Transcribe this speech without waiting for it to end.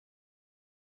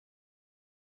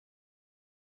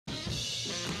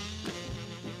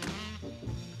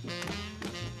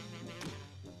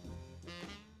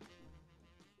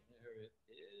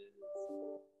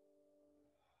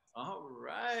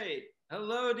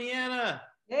Hello, Deanna.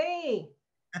 Hey.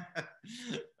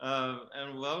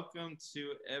 And welcome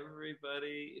to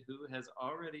everybody who has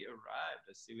already arrived.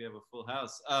 I see we have a full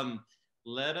house.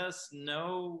 Let us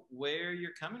know where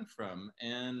you're coming from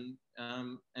and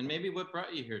maybe what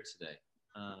brought you here today.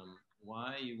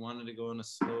 Why you wanted to go on a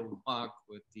slow walk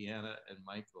with Deanna and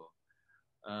Michael.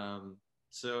 I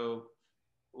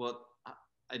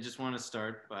just want to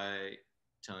start by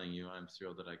telling you I'm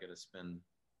thrilled that I get to spend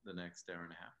the next hour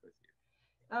and a half with you.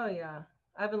 Oh, yeah.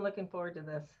 I've been looking forward to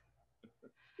this.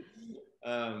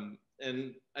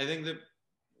 And I think that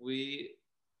we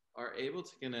are able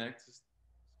to connect,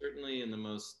 certainly in the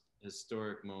most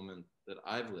historic moment that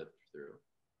I've lived through.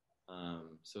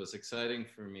 So it's exciting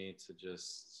for me to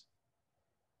just,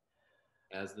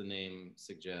 as the name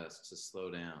suggests, to slow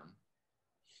down,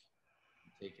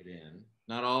 take it in.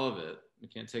 Not all of it. We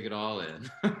can't take it all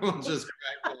in. We'll just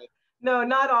crack it. No,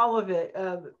 not all of it.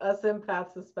 Us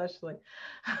empaths especially.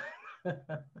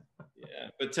 Yeah,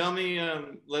 but tell me,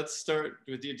 let's start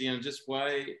with you, Deanna. Just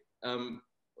why,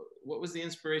 what was the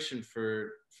inspiration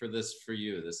for this for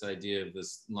you, this idea of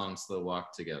this long, slow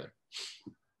walk together?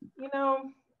 You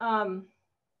know,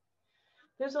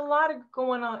 there's a lot of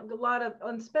going on,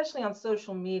 especially on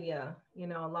social media,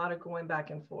 a lot of going back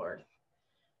and forth.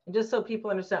 And just so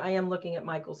people understand, I am looking at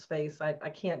Michael's face. I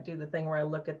can't do the thing where I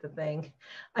look at the thing.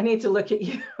 I need to look at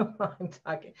you while I'm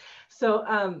talking. So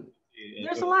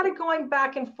there's a lot of going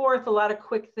back and forth, a lot of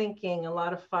quick thinking, a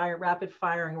lot of rapid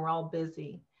firing. We're all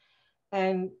busy.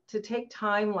 And to take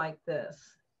time like this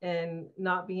and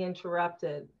not be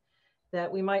interrupted,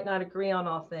 that we might not agree on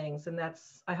all things. And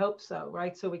that's, I hope so,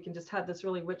 right? So we can just have this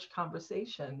really rich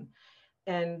conversation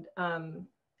and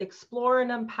explore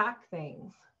and unpack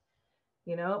things.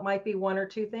 It might be one or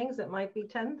two things, it might be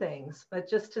 10 things, but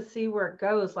just to see where it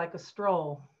goes, like a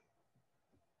stroll.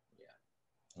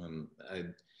 Yeah. I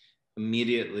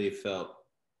immediately felt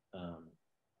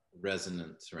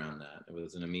resonance around that. It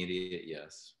was an immediate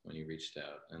yes when you reached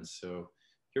out. And so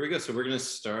here we go. So we're going to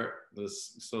start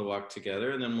this slow walk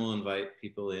together, and then we'll invite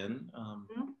people in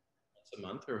once a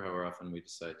month or however often we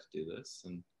decide to do this,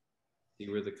 and see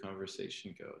where the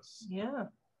conversation goes. Yeah.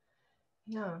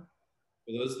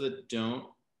 For those that don't,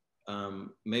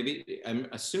 maybe I'm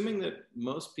assuming that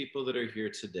most people that are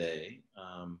here today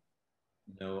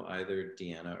know either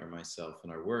Deanna or myself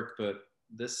in our work, but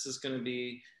this is going to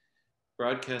be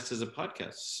broadcast as a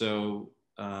podcast. So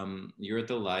you're at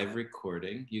the live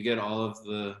recording. You get all of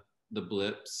the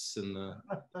blips and the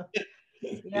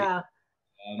yeah,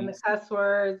 and the cuss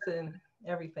words and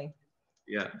everything.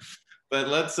 Yeah, but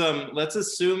let's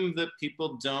assume that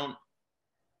people don't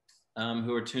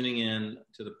who are tuning in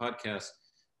to the podcast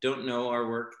don't know our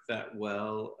work that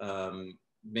well,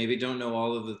 maybe don't know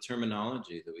all of the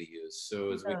terminology that we use.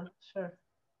 So as we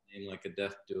name like a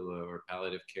death doula or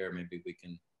palliative care, maybe we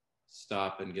can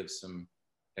stop and give some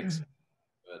That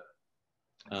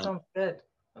sounds good.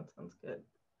 That sounds good.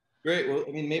 Great. Well,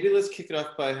 I mean, maybe let's kick it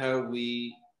off by how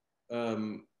we,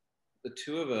 the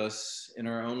two of us in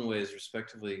our own ways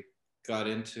respectively, got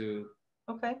into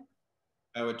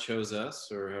how it chose us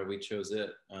or how we chose it.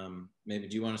 Maybe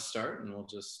do you want to start and we'll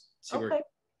just see where.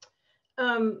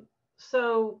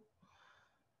 So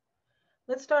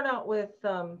let's start out with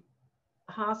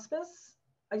hospice.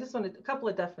 I just wanted a couple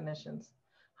of definitions.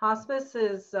 Hospice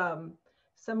is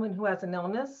someone who has an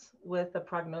illness with a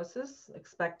prognosis,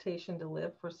 expectation to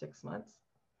live for 6 months.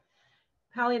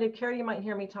 Palliative care, you might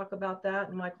hear me talk about that,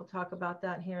 and Michael talk about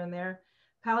that here and there.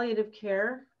 Palliative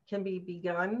care can be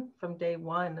begun from day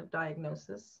one of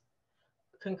diagnosis,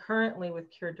 concurrently with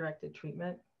cure-directed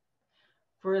treatment,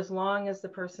 for as long as the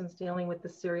person's dealing with the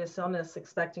serious illness,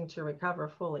 expecting to recover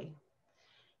fully.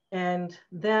 And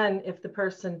then if the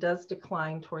person does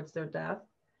decline towards their death,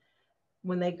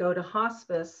 when they go to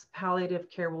hospice, palliative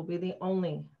care will be the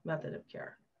only method of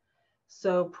care.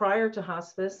 So prior to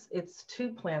hospice, it's 2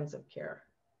 plans of care.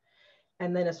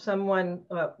 And then if someone,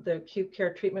 the acute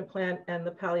care treatment plan and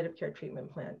the palliative care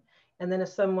treatment plan. And then if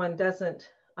someone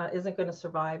isn't going to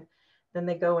survive, then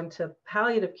they go into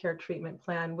palliative care treatment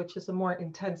plan, which is a more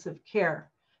intensive care.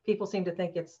 People seem to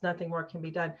think it's nothing more can be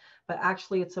done, but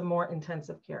actually it's a more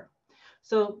intensive care.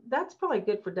 So that's probably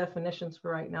good for definitions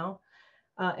for right now.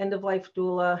 End-of-life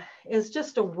doula is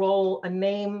just a role, a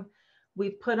name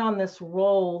we've put on this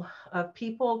role of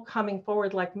people coming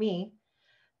forward like me,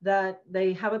 that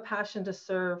they have a passion to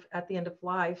serve at the end of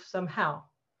life somehow.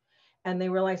 And they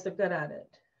realize they're good at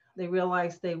it. They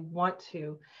realize they want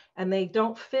to, and they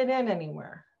don't fit in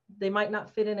anywhere. they might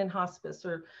not fit in hospice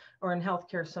or in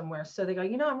healthcare somewhere. So they go,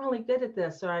 you know, I'm really good at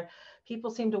this, or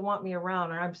people seem to want me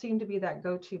around, or I seem to be that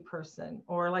go-to person.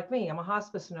 Or like me, I'm a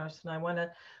hospice nurse and I want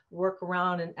to work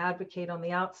around and advocate on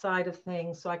the outside of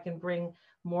things so I can bring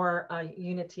more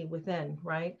unity within,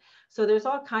 right? So there's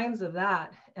all kinds of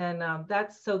that. And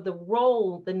that's, so the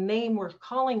role, the name we're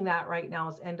calling that right now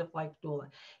is end of life doula.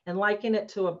 And liken it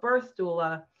to a birth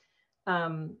doula,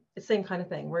 the same kind of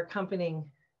thing. We're accompanying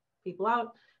people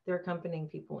out, they're accompanying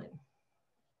people in.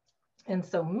 And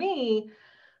so me,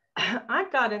 I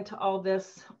got into all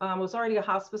this, was already a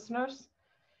hospice nurse.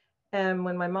 And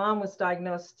when my mom was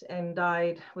diagnosed and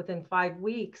died within 5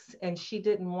 weeks, and she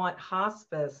didn't want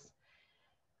hospice,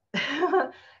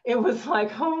 it was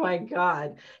like, oh my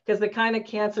God, because the kind of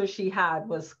cancer she had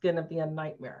was going to be a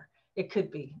nightmare. It could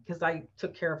be, because I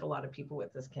took care of a lot of people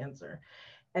with this cancer.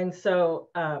 And so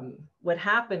what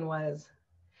happened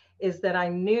is that I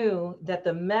knew that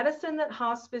the medicine that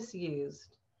hospice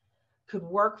used could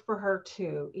work for her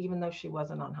too, even though she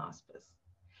wasn't on hospice.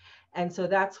 And so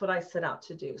that's what I set out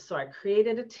to do. So I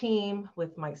created a team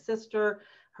with my sister,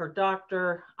 her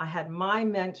doctor. I had my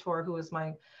mentor, who was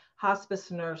my hospice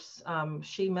nurse.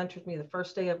 She mentored me the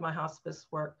first day of my hospice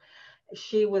work.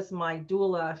 She was my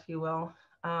doula, if you will.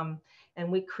 And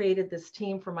we created this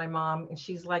team for my mom. And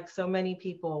she's like so many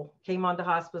people, came onto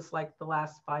hospice like the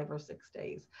last 5 or 6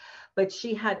 days. But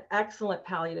she had excellent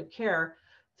palliative care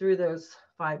through those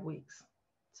 5 weeks.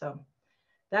 So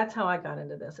that's how I got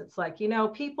into this. It's like, you know,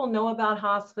 people know about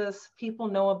hospice, people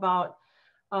know about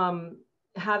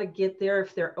how to get there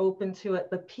if they're open to it,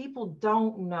 but people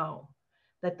don't know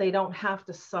that they don't have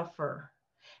to suffer.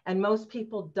 And most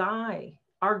people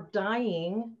are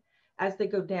dying as they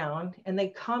go down, and they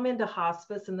come into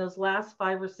hospice, and those last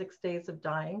 5 or 6 days of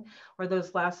dying, or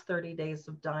those last 30 days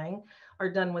of dying,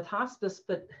 are done with hospice,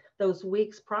 but those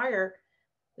weeks prior,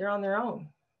 they're on their own.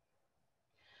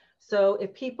 So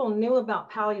if people knew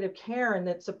about palliative care and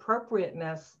its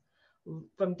appropriateness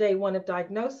from day one of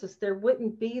diagnosis, there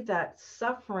wouldn't be that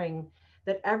suffering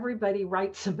that everybody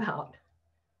writes about.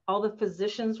 All the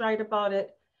physicians write about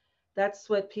it. That's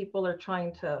what people are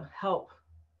trying to help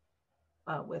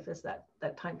with, is that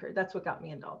time period. That's what got me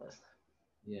into all this.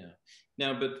 Yeah.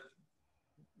 Now, but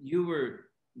you were,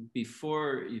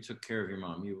 before you took care of your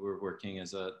mom, you were working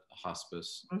as a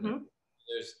hospice. Mm-hmm.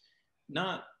 There's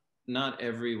not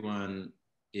everyone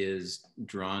is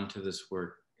drawn to this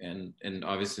work, and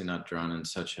obviously not drawn in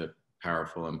such a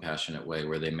powerful and passionate way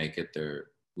where they make it their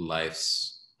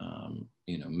life's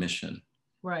mission.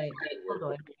 Right.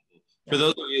 Totally. For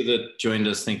those of you that joined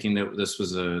us thinking that this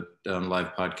was a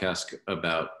live podcast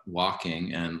about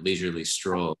walking and leisurely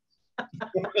strolls,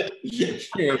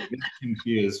 you're a bit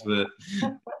confused, but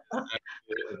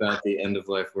about the end of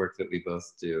life work that we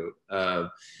both do.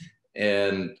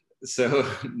 And so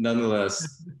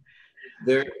nonetheless,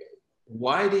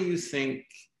 why do you think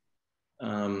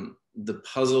the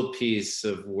puzzle piece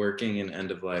of working in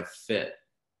end of life fit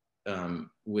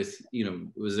with,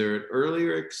 was there an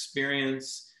earlier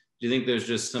experience? Do you think there's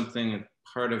just something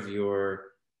part of your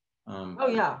oh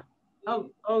yeah.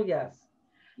 Oh yes.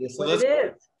 Yeah, so what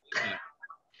it is.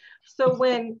 So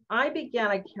when I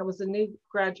began, I was a new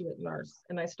graduate nurse,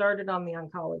 and I started on the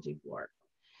oncology floor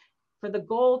for the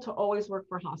goal to always work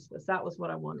for hospice. That was what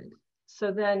I wanted.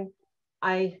 So then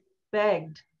I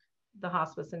begged the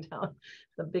hospice in town,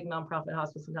 the big nonprofit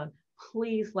hospice in town,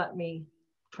 please let me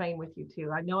train with you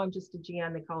too. I know I'm just a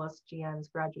GN. They call us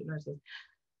GNs, graduate nurses,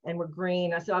 and we're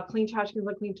green. I said, I'll clean trash cans,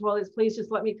 I'll clean toilets. Please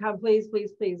just let me come, please,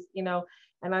 please, please,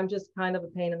 and I'm just kind of a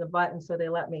pain in the butt. And so they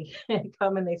let me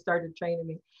come, and they started training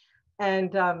me.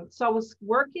 And so I was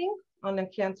working on the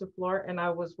cancer floor, and I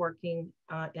was working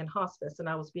in hospice, and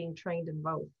I was being trained in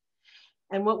both.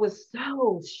 And what was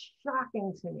so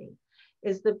shocking to me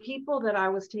is the people that I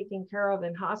was taking care of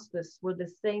in hospice were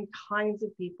the same kinds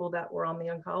of people that were on the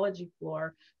oncology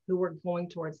floor who were going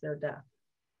towards their death.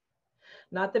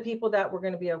 Not the people that were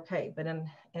going to be okay, but in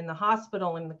the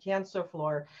hospital, in the cancer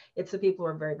floor, it's the people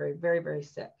who are very, very, very, very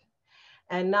sick.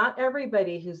 And not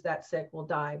everybody who's that sick will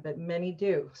die, but many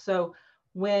do. So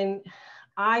when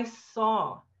I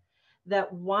saw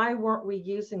that, why weren't we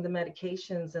using the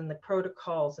medications and the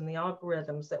protocols and the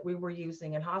algorithms that we were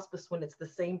using in hospice when it's the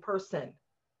same person,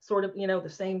 sort of, the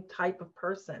same type of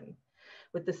person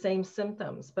with the same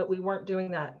symptoms, but we weren't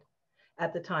doing that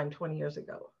at the time 20 years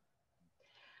ago.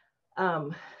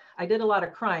 I did a lot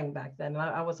of crying back then.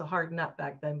 I was a hard nut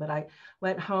back then, but I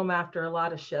went home after a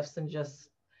lot of shifts and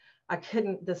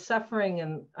the suffering,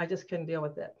 and I just couldn't deal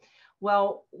with it.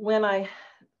 Well, when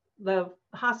the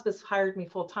hospice hired me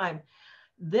full time,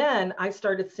 then I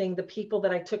started seeing the people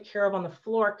that I took care of on the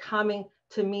floor coming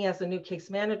to me as a new case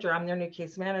manager. I'm their new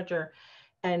case manager.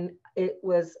 And it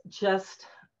was just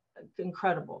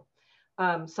incredible.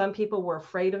 Some people were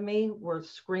afraid of me, were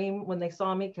scream when they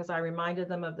saw me because I reminded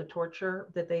them of the torture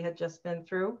that they had just been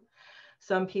through.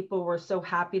 Some people were so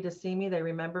happy to see me, they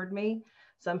remembered me.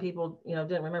 Some people, you know,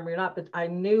 didn't remember me or not, but I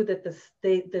knew that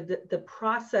the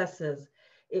processes,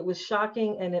 it was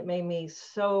shocking, and it made me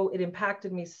so, it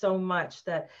impacted me so much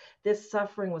that this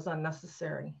suffering was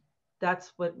unnecessary.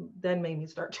 That's what then made me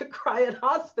start to cry at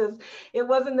hospice. It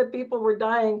wasn't that people were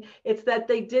dying, it's that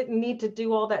they didn't need to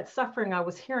do all that suffering I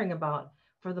was hearing about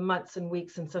for the months and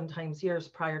weeks and sometimes years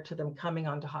prior to them coming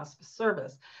onto hospice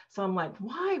service. So I'm like,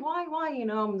 why? You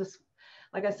know, I'm this,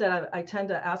 like I said, I tend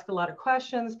to ask a lot of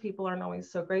questions. People aren't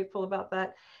always so grateful about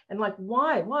that. And like,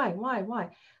 why?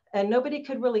 And nobody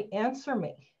could really answer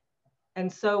me. And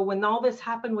so when all this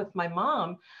happened with my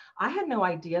mom, I had no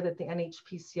idea that the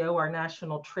NHPCO, our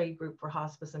National Trade Group for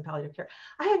Hospice and Palliative Care,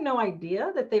 I had no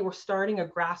idea that they were starting a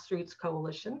grassroots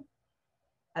coalition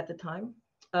at the time.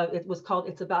 It was called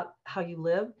It's About How You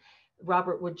Live.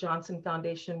 Robert Wood Johnson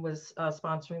Foundation was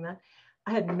sponsoring that.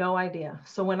 I had no idea.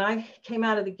 So when I came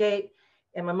out of the gate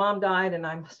and my mom died, and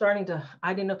I'm starting to,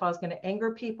 I didn't know if I was going to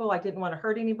anger people. I didn't want to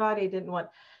hurt anybody. I didn't want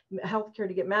healthcare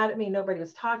to get mad at me. Nobody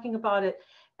was talking about it.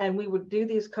 And we would do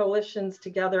these coalitions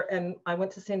together. And I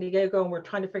went to San Diego, and we're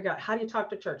trying to figure out, how do you talk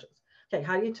to churches? Okay,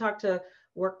 how do you talk to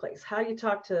workplace? How do you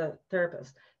talk to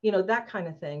therapists? You know, that kind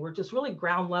of thing. We're just really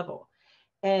ground level.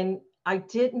 And I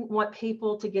didn't want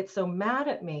people to get so mad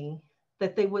at me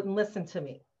that they wouldn't listen to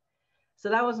me. So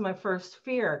that was my first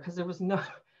fear, because there was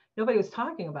nobody was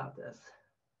talking about this.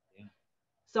 Yeah.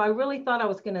 So I really thought I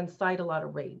was going to incite a lot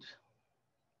of rage.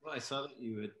 Well, I saw that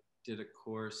you did a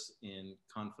course in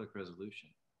conflict resolution.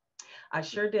 I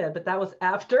sure did, but that was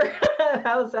after.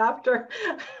 That was after.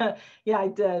 Yeah, I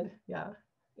did. Yeah,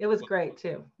 it was great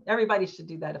too. Everybody should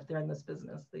do that if they're in this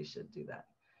business. They should do that.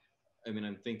 I mean,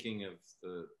 I'm thinking of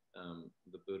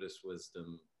the Buddhist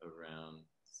wisdom around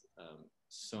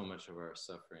so much of our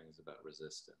suffering is about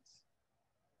resistance,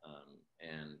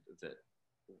 and that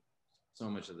so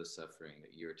much of the suffering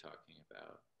that you're talking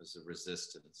about is a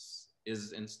resistance,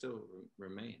 is and still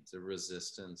remains a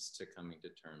resistance to coming to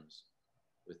terms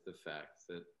with the fact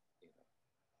that, you know,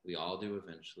 we all do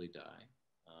eventually die,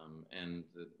 and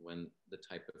when the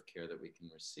type of care that we can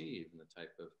receive and the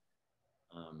type of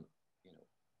you know,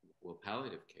 well,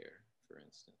 palliative care, for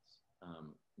instance,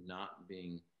 not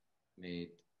being made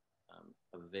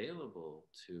available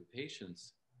to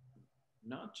patients,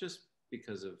 not just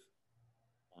because of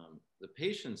the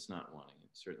patients not wanting it,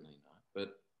 certainly not,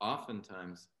 but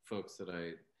oftentimes folks that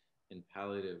in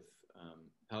palliative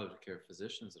care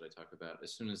physicians that I talk about,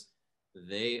 as soon as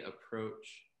they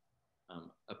approach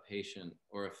a patient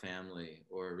or a family,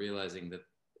 or realizing that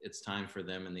it's time for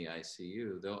them in the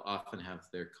ICU, they'll often have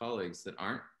their colleagues that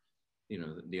aren't, you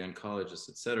know, the oncologists,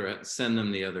 et cetera, send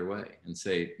them the other way and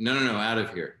say, no, out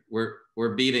of here.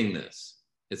 We're beating this,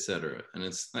 et cetera. And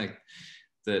it's like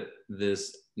that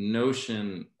this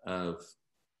notion of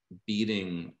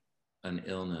beating an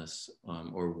illness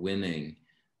or winning,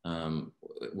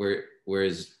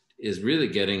 whereas is really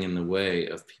getting in the way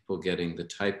of people getting the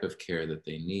type of care that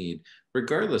they need,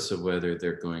 regardless of whether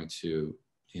they're going to,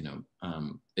 you know,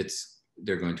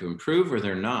 they're going to improve or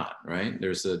they're not, right?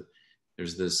 There's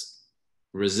this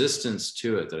resistance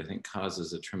to it that I think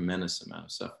causes a tremendous amount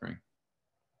of suffering.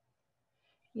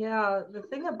 Yeah, the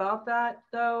thing about that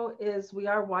though is we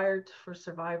are wired for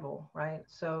survival, right?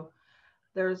 So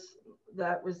there's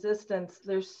that resistance.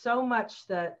 There's so much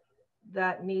that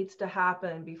needs to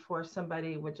happen before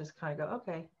somebody would just kind of go,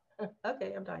 okay,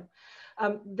 okay, I'm dying.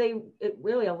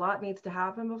 Really a lot needs to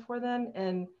happen before then.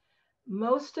 And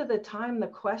most of the time, the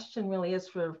question really is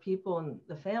for people in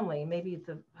the family, maybe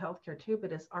the healthcare too,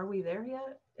 but are we there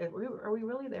yet? Are we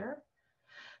really there?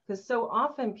 Because so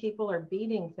often people are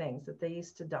beating things that they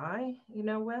used to die, you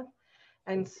know, with.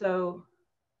 And so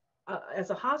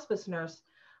as a hospice nurse,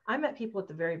 I met people at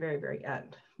the very, very, very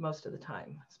end most of the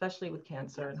time, especially with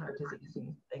cancer and heart disease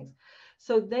and things.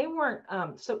 So they weren't,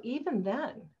 so even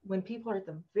then, when people are at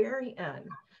the very end,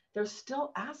 they're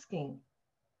still asking,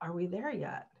 are we there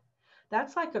yet?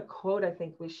 That's like a quote I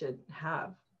think we should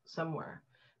have somewhere,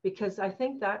 because I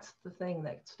think that's the thing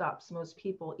that stops most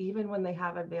people, even when they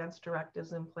have advanced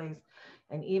directives in place,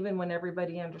 and even when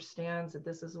everybody understands that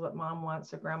this is what mom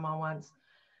wants or grandma wants,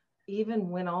 even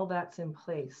when all that's in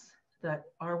place, that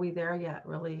are we there yet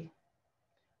really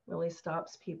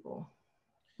stops people.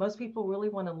 Most people really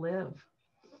want to live.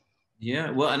 Yeah,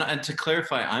 well, and to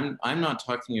clarify, I'm not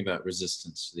talking about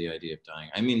resistance to the idea of dying.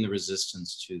 I mean the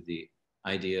resistance to the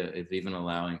idea of even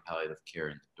allowing palliative care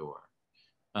in the door.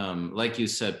 like you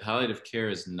said, palliative care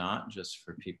is not just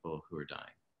for people who are dying.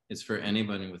 It's for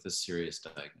anybody with a serious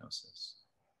diagnosis,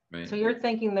 right? So you're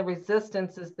thinking the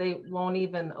resistance is they won't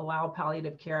even allow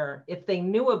palliative care. If they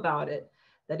knew about it,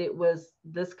 that it was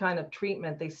this kind of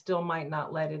treatment, they still might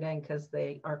not let it in because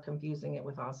they are confusing it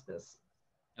with hospice.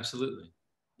 Absolutely.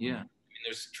 Yeah. I mean,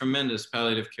 there's tremendous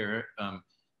palliative care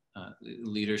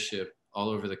leadership all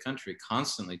over the country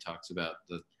constantly talks about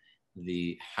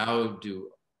the how do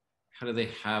they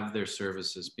have their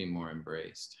services be more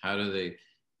embraced? How do they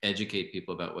educate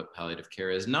people about what palliative care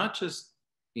is? Not just,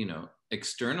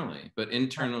 externally, but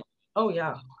internally. Oh,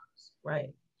 yeah.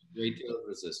 Right. Great deal of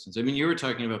resistance. I mean, you were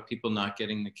talking about people not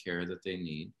getting the care that they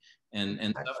need and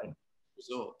Exactly.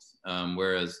 results.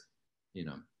 Whereas,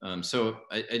 so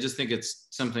I just think it's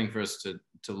something for us to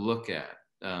look at,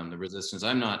 the resistance.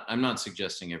 I'm not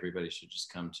suggesting everybody should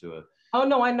just come to a. Oh,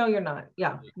 no, I know you're not.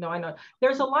 Yeah, no, I know.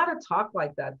 There's a lot of talk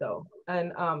like that though.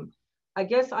 And I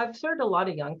guess I've served a lot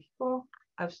of young people.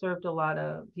 I've served a lot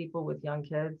of people with young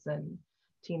kids and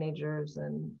teenagers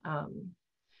and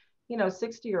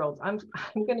 60-year-olds. I'm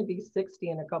going to be 60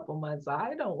 in a couple months.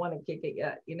 I don't want to kick it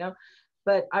yet,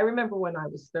 but I remember when I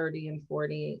was 30 and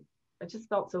 40, I just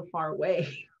felt so far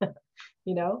away,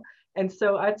 you know? And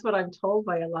so that's what I'm told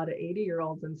by a lot of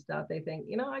 80-year-olds and stuff. They think,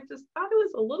 I just thought it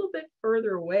was a little bit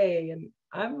further away and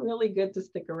I'm really good to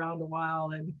stick around a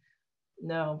while. And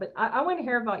no, but I want to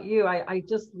hear about you. I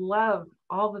just love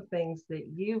all the things that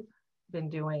you've been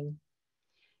doing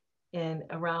and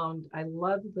around. I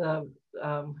love the,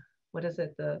 what is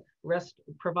it? The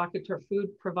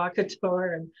food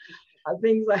provocateur and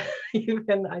things like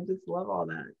even, I just love all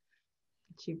that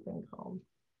you've been called.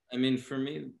 I mean, for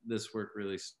me, this work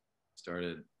really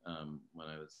started when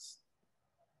I was,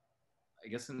 I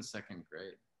guess, in second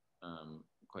grade,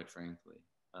 quite frankly.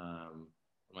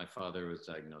 My father was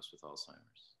diagnosed with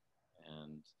Alzheimer's.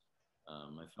 And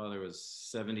my father was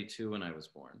 72 when I was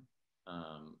born,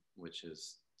 which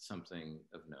is something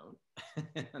of note.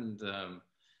 And,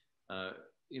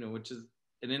 which is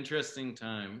an interesting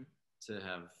time to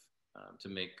have, to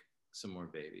make some more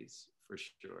babies, for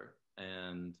sure.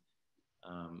 And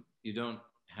you don't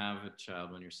have a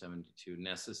child when you're 72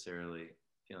 necessarily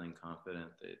feeling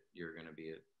confident that you're going to be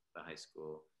at the high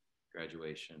school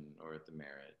graduation or at the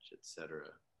marriage, etc.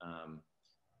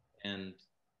 And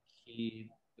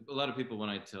a lot of people, when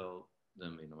I tell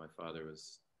them, my father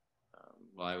was,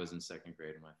 while I was in second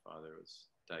grade and my father was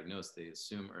diagnosed, they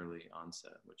assume early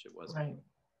onset, which it wasn't. Right.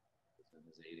 It was in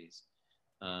his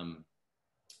 80s.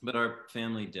 But our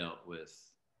family dealt with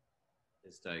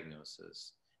his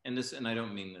diagnosis. And I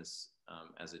don't mean this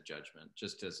as a judgment,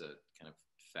 just as a kind of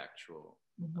factual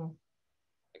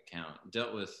account,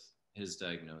 dealt with his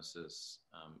diagnosis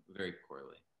very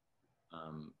poorly.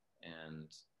 And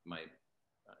my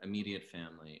immediate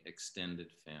family,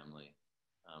 extended family,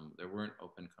 there weren't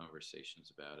open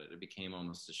conversations about it. It became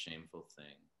almost a shameful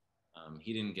thing.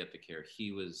 He didn't get the care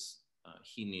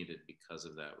he needed because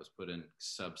of that, was put in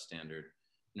substandard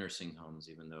nursing homes,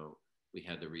 even though we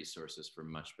had the resources for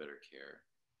much better care.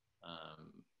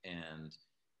 And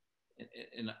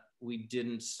we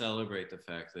didn't celebrate the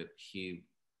fact that he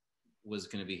was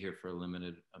going to be here for a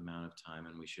limited amount of time,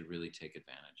 and we should really take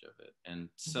advantage of it and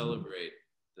celebrate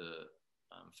the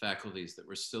faculties that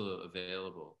were still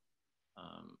available,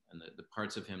 and the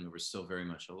parts of him that were still very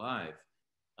much alive.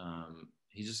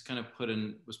 He just kind of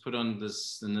was put on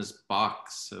in this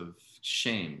box of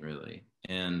shame, really,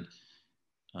 and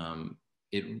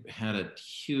it had a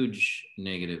huge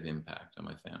negative impact on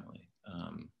my family.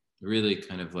 Really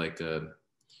kind of like a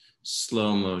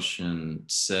slow motion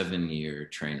 7-year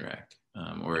train wreck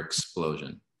or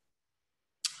explosion.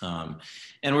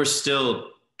 And we're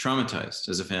still traumatized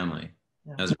as a family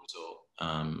as a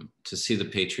result. To see the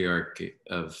patriarchy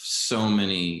of so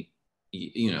many,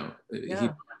 he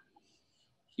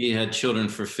had children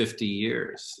for 50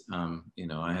 years.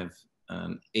 I have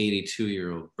an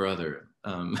 82-year-old brother,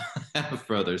 half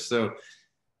brother. So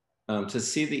to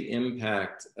see the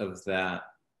impact of that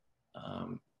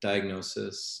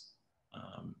diagnosis,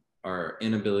 our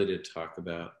inability to talk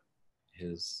about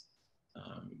his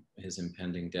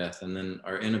impending death, and then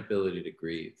our inability to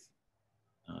grieve,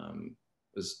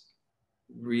 was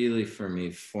really, for me,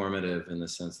 formative in the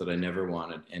sense that I never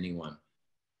wanted anyone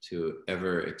to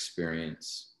ever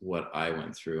experience what I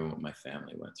went through and what my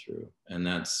family went through. And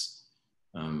that's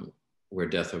where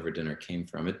Death Over Dinner came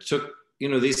from. It took,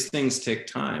 these things take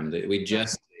time. We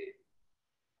gestate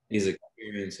these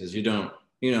experiences. You don't,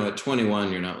 at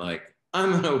 21, you're not like,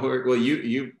 I'm going to work. Well,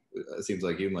 you, it seems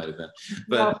like you might have been,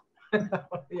 but no.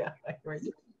 Yeah,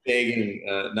 begging,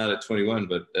 not at 21,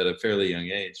 but at a fairly young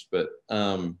age. But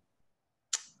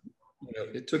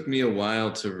it took me a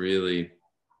while to really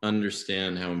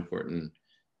understand how important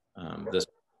this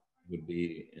would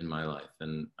be in my life.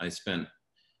 And I spent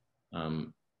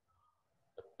um,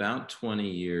 about 20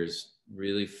 years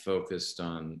really focused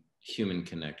on human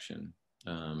connection.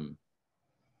 And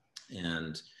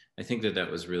I think that that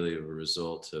was really a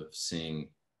result of seeing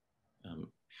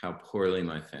how poorly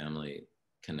my family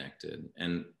connected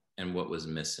and what was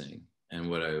missing.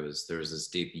 And there was this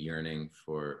deep yearning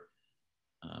for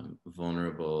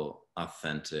vulnerable,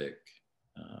 authentic,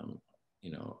 um,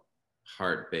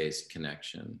 heart-based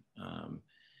connection.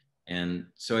 And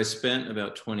so I spent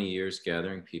about 20 years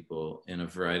gathering people in a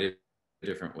variety of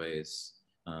different ways,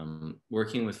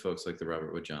 working with folks like the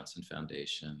Robert Wood Johnson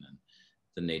Foundation and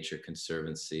the Nature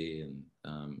Conservancy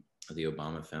and the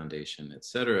Obama Foundation, et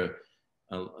cetera.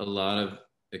 A lot of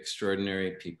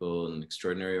extraordinary people and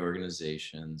extraordinary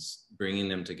organizations, bringing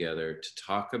them together to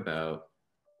talk about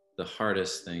the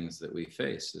hardest things that we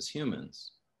face as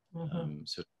humans.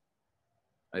 So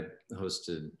I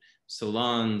hosted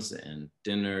salons and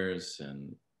dinners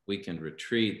and weekend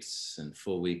retreats and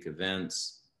full week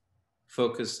events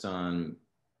focused on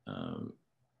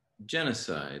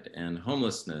genocide and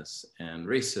homelessness and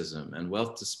racism and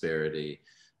wealth disparity,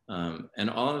 and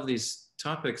all of these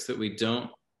topics that we don't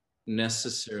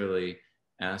necessarily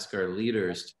ask our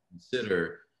leaders to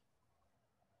consider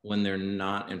when they're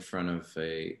not in front of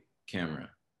a camera.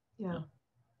 Yeah.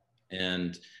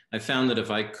 And I found that if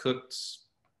I cooked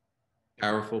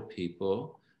powerful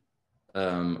people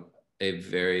a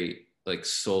very like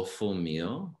soulful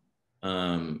meal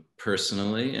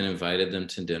personally and invited them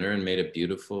to dinner and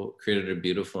created a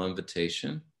beautiful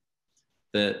invitation,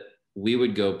 that we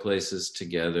would go places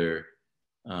together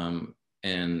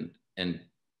and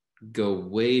go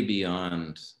way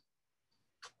beyond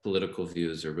political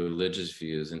views or religious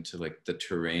views into like the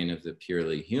terrain of the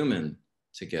purely human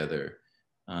together,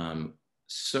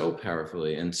 so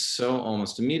powerfully and so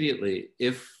almost immediately,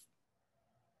 if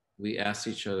we asked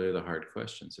each other the hard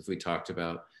questions, if we talked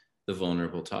about the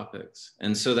vulnerable topics.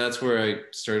 And so that's where I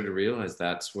started to realize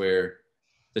that's where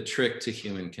the trick to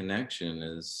human connection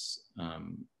is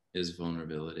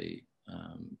vulnerability,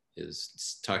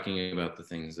 is talking about the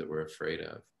things that we're afraid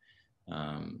of.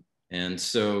 And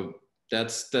so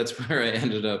that's where I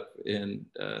ended up in,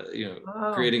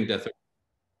 creating Death.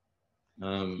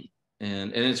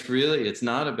 And it's really, it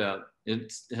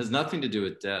has nothing to do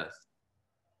with death.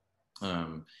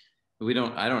 I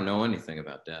don't know anything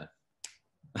about death.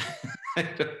 I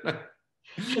don't know.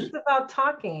 It's about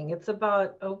talking. It's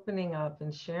about opening up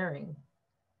and sharing.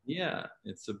 Yeah,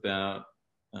 it's about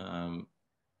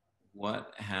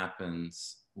what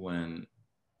happens when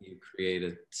you create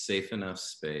a safe enough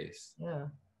space. Yeah.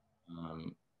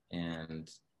 And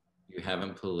you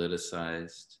haven't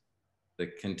politicized the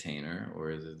container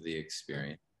or the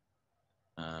experience.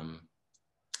 And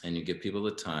you give people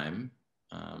the time,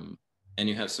 and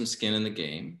you have some skin in the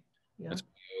game. Yeah. That's why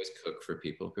we always cook for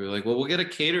people. People are like, well, we'll get a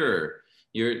caterer.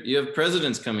 You have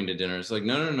presidents coming to dinner. It's like,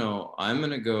 no. I'm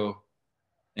going to go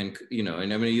and, and I'm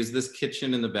going to use this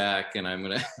kitchen in the back, and I'm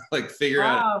going to like figure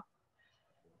out.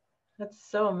 That's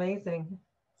so amazing.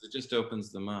 It just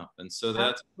opens them up. And so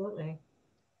that's where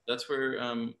Death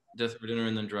Over Dinner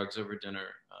and then Drugs Over Dinner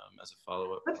as a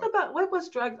follow-up. What was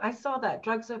drugs? I saw that,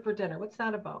 Drugs Over Dinner. What's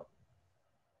that about?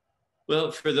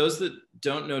 Well, for those that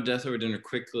don't know Death Over Dinner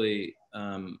quickly,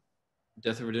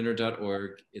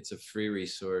 deathoverdinner.org. It's a free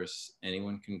resource.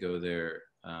 Anyone can go there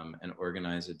and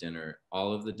organize a dinner.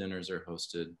 All of the dinners are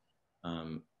hosted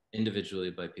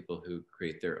individually by people who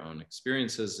create their own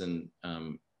experiences, and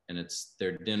it's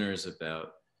their dinners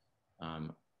about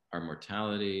our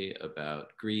mortality,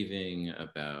 about grieving,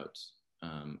 about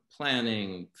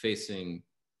planning, facing,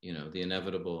 the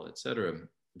inevitable, et cetera.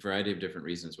 A variety of different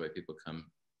reasons why people come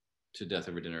to Death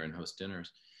Over Dinner and host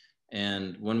dinners.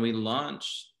 And when we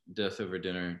launched Death Over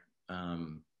Dinner,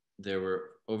 there were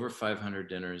over 500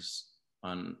 dinners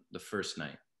on the first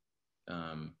night.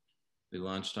 We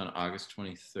launched on August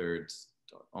 23rd,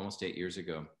 almost 8 years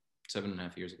ago,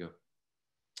 7.5 years ago,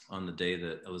 on the day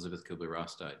that Elizabeth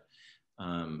Kubler-Ross died.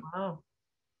 Wow.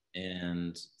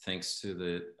 And thanks to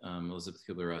the Elizabeth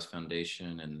Kubler-Ross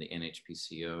Foundation and the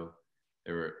NHPCO,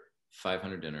 there were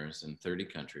 500 dinners in 30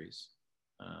 countries.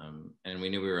 And we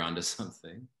knew we were onto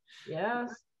something.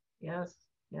 Yes. That's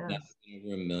over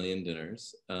 1 million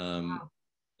dinners. Wow.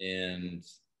 And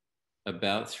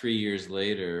about 3 years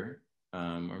later,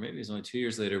 or maybe it was only 2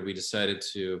 years later, we decided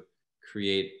to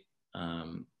create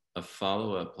a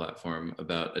follow-up platform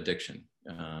about addiction.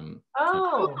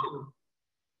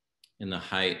 In the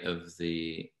height of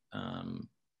the, I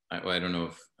don't know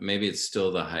if maybe it's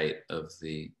still the height of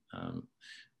the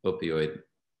opioid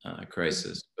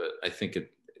crisis. But I think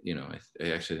it, you know, I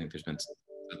actually think there's been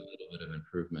a little bit of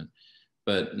improvement.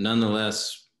 But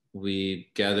nonetheless,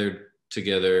 we gathered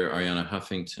together Ariana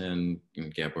Huffington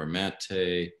and Gabor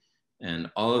Mate and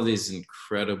all of these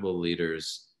incredible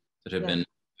leaders that have been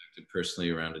affected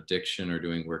personally around addiction or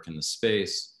doing work in the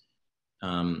space.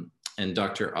 And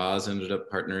Dr. Oz ended up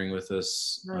partnering with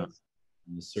us, Nice.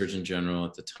 the Surgeon General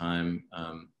at the time,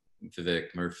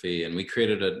 Vivek Murphy, and we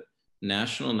created a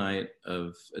national night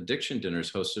of addiction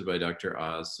dinners hosted by Dr.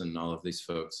 Oz and all of these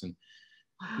folks. And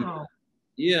Wow.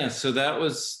 yeah, so that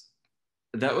was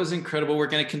incredible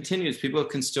work, and it continues. People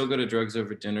can still go to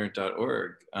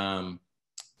drugsoverdinner.org,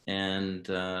 and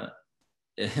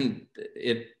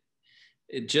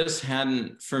it just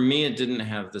hadn't, for me, it didn't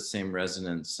have the same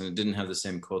resonance, and it didn't have the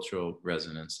same cultural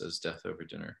resonance as Death Over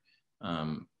Dinner,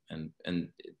 and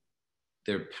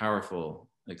they're powerful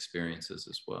experiences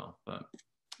as well. But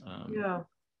Yeah.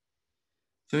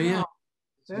 so yeah,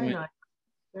 Very nice.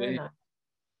 Very nice.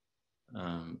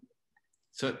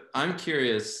 So I'm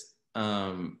curious,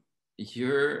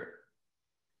 your,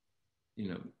 you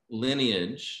know,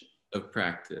 lineage of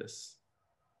practice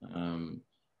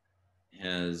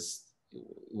has,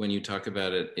 when you talk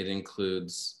about it, it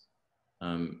includes,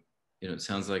 you know, it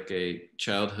sounds like a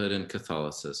childhood in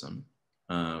Catholicism,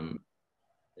 and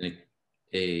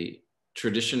a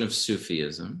tradition of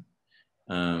Sufism.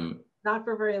 Not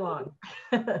for very long,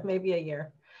 maybe a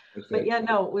year. Okay. But yeah,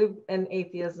 no, we've an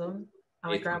atheism.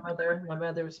 My grandmother, my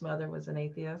mother's mother was an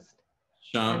atheist.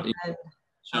 Shaman.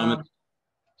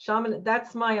 Shaman,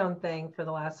 that's my own thing for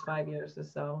the last 5 years or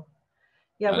so.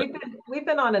 Yeah, we've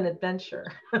been on an adventure.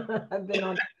 I've been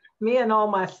on, me and all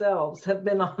myself have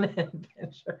been on an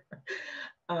adventure.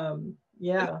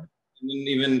 Yeah. And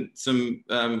even some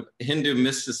Hindu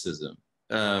mysticism,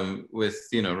 with,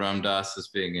 you know, Ram Dass as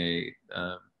being a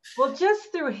well,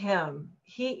 just through him,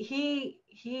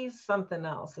 he's something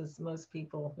else, as most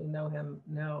people who know him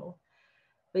know.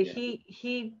 But yeah.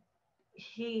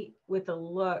 he with a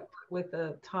look, with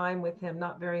a time with him,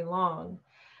 not very long.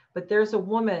 But there's a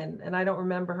woman, and I don't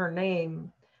remember her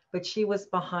name, but she was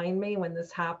behind me when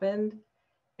this happened.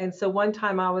 And so one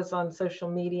time I was on social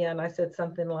media and I said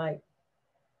something like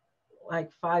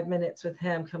 5 minutes with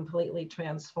him completely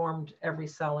transformed every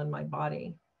cell in my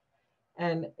body.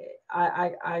 And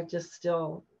I just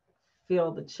still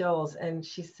feel the chills. And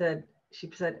she said,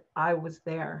 I was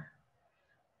there.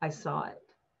 I saw it.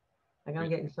 Like, I'm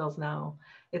getting chills now.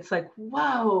 It's like,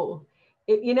 whoa.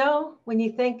 You know, when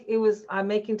you think it was, I'm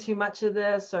making too much of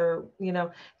this, or, you know,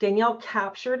 Danielle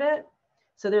captured it.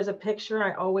 So there's a picture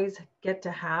I always get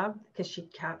to have because she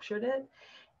captured it.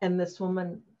 And this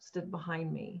woman stood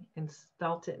behind me and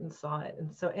felt it and saw it.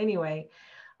 And so anyway,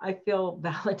 I feel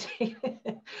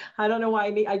validated. I don't know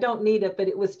why I don't need it, but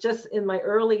it was just in my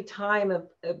early time of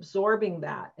absorbing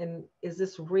that. And is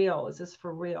this real? Is this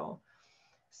for real?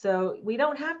 So we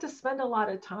don't have to spend a lot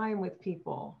of time with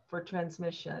people for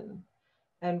transmission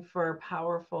and for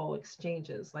powerful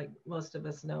exchanges, like most of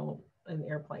us know in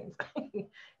airplanes,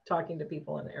 talking to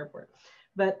people in the airport.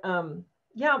 But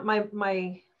yeah,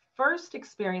 my first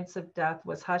experience of death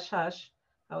was hush hush.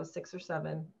 I was 6 or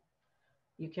 7.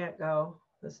 You can't go,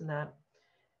 this and that.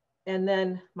 And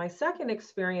then my second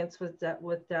experience with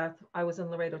death, I was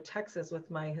in Laredo, Texas with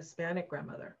my Hispanic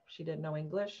grandmother. She didn't know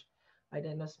English. I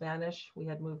didn't know Spanish. We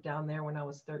had moved down there when I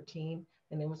was 13,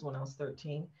 and it was when I was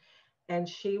 13. And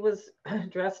she was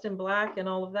dressed in black and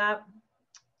all of that.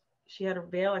 She had her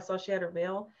veil. I saw she had her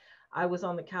veil. I was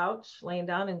on the couch laying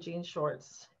down in jean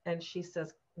shorts. And she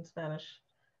says in Spanish,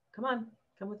 come on,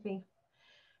 come with me.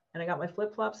 And I got my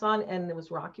flip-flops on, and it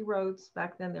was rocky roads.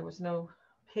 Back then, there was no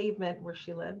pavement where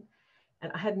she lived.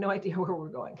 And I had no idea where we were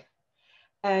going.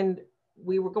 And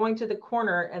we were going to the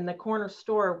corner, and the corner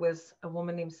store was a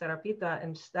woman named Serapita.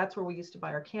 And that's where we used to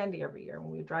buy our candy every year.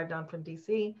 When we would drive down from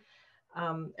DC,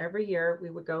 every year we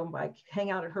would go and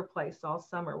hang out at her place all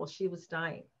summer. Well, she was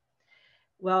dying.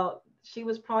 Well, she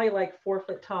was probably like 4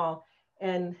 foot tall,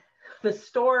 and the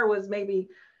store was maybe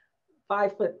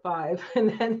 5'5",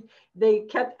 and then they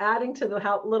kept adding to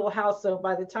the little house. So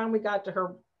by the time we got to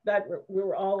her bed, we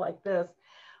were all like this.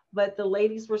 But the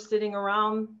ladies were sitting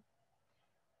around.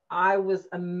 I was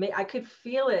amazed. I could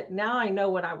feel it. Now I know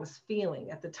what I was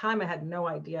feeling. At the time, I had no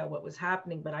idea what was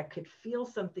happening, but I could feel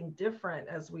something different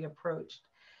as we approached.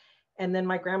 And then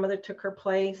my grandmother took her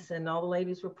place, and all the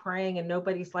ladies were praying, and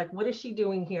nobody's like, what is she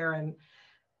doing here? And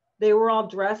they were all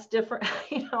dressed different.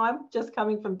 You know, I'm just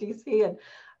coming from DC, and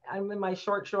I'm in my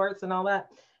short shorts and all that.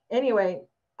 Anyway,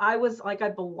 I was like, I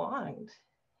belonged.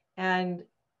 And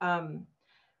I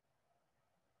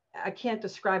can't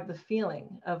describe the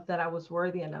feeling of that I was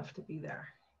worthy enough to be there.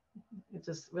 It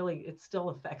just really, it still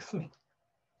affects me,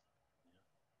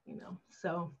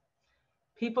 So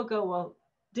people go, well,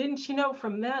 didn't you know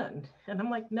from then? And I'm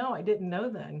like, no, I didn't know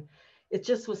then. It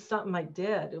just was something I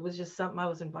did. It was just something I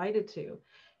was invited to.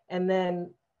 And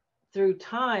then through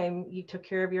time, you took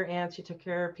care of your aunts, you took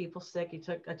care of people sick.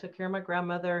 I took care of my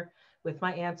grandmother with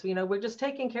my aunts. We're just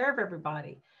taking care of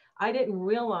everybody. I didn't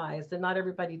realize that not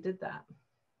everybody did that.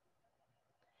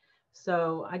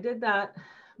 So I did that.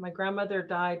 My grandmother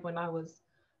died when I was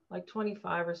like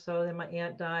 25 or so. Then my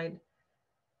aunt died,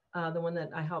 the one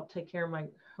that I helped take care of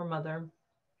her mother.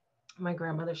 My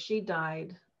grandmother, she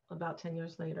died about 10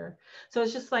 years later. So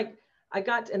it's just like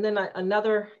and then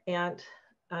another aunt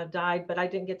died, but I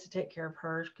didn't get to take care of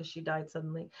her because she died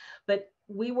suddenly. But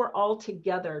we were all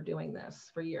together doing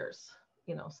this for years,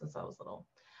 since I was little.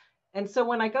 And so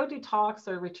when I go do talks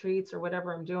or retreats or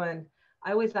whatever I'm doing,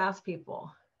 I always ask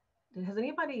people,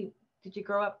 did you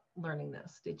grow up learning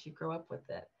this? Did you grow up with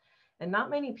it? And not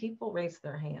many people raise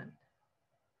their hand.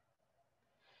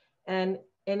 And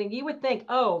you would think,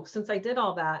 oh, since I did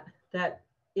all that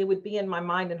it would be in my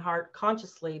mind and heart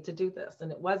consciously to do this.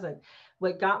 And it wasn't.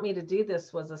 What got me to do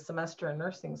this was a semester in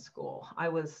nursing school. I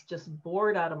was just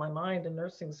bored out of my mind in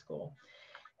nursing school.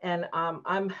 And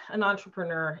I'm an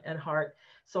entrepreneur at heart.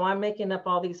 So I'm making up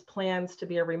all these plans to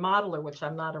be a remodeler, which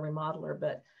I'm not a remodeler,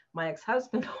 but my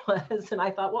ex-husband was. And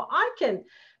I thought, well, I can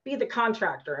be the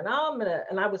contractor.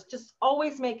 And I was just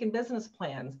always making business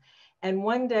plans. And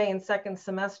one day in second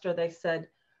semester, they said,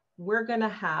 we're going to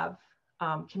have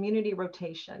community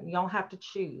rotation. Y'all have to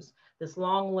choose this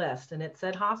long list. And it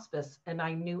said hospice. And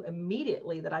I knew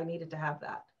immediately that I needed to have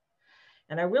that.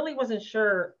 And I really wasn't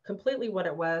sure completely what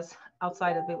it was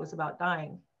outside of it was about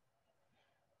dying.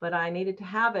 But I needed to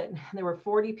have it. There were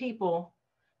 40 people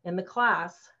in the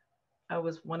class. I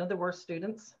was one of the worst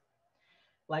students,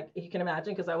 like you can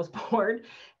imagine, because I was bored.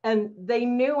 And they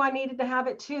knew I needed to have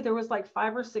it too. There was like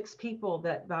 5 or 6 people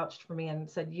that vouched for me and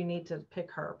said, you need to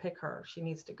pick her. She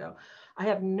needs to go. I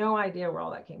have no idea where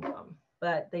all that came from,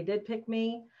 but they did pick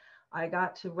me. I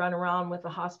got to run around with a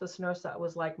hospice nurse that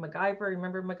was like MacGyver.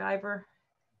 Remember MacGyver?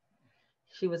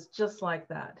 She was just like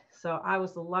that. So I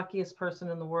was the luckiest person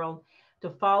in the world to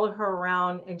follow her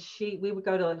around. And we would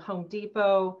go to Home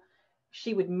Depot.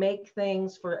 She would make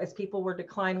things as people were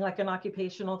declining, like an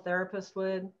occupational therapist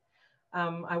would.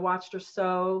 I watched her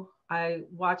sew. I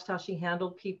watched how she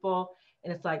handled people.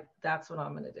 And it's like, that's what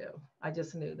I'm going to do. I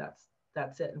just knew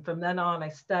that's it. And from then on, I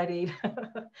studied,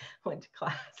 went to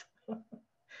class.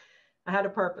 I had a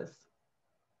purpose.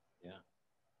 Yeah.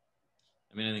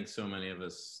 I mean, I think so many of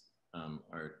us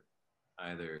are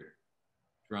either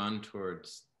drawn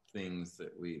towards things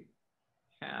that we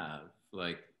have,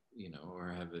 like,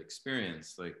 or have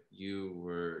experienced, like you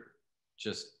were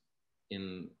just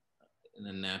in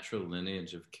a natural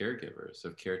lineage of caregivers,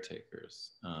 of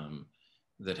caretakers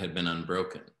that had been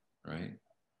unbroken, right?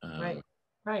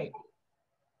 Right.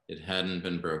 It hadn't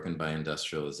been broken by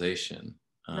industrialization.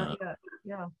 Not yet.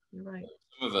 Yeah, you're right.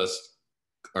 Some of us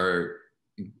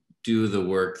do the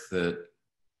work that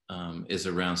is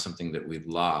around something that we've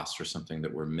lost or something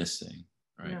that we're missing,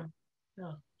 right?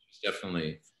 Yeah. It's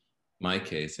definitely my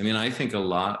case. I mean, I think a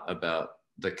lot about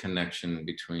the connection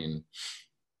between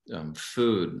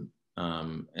food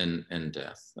and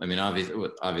death. I mean,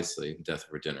 obviously, death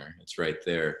over dinner, it's right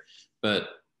there. But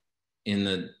in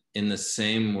the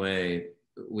same way,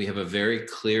 we have a very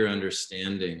clear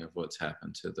understanding of what's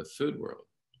happened to the food world.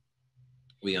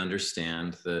 We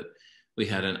understand that we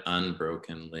had an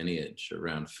unbroken lineage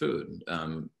around food.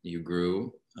 You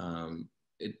grew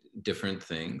different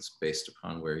things based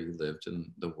upon where you lived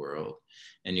in the world,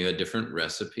 and you had different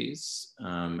recipes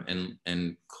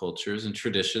and cultures and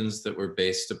traditions that were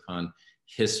based upon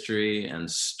history and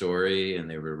story, and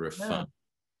they were refined,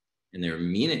 and they were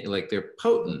meaning, like they're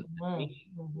potent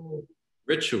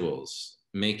rituals,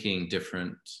 making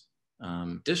different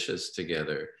dishes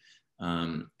together,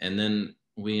 and then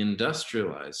we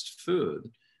industrialized food,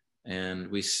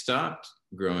 and we stopped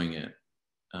growing it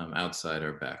outside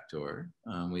our back door.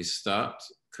 We stopped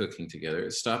cooking together.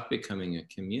 It stopped becoming a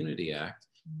community act.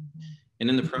 And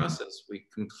in the process, we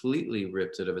completely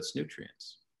ripped it of its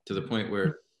nutrients to the point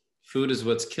where food is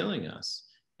what's killing us,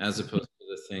 as opposed to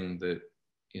the thing that,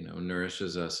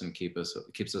 nourishes us and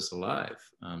keeps us alive.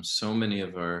 So many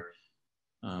of our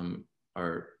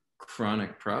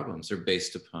chronic problems are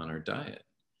based upon our diet,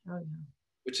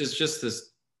 which is just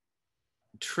this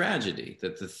tragedy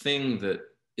that the thing that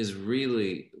is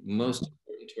really most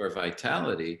important to our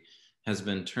vitality has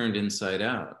been turned inside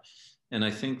out. And I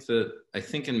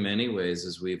think in many ways,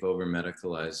 as we've over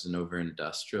medicalized and over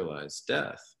industrialized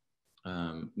death,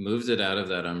 moved it out of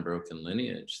that unbroken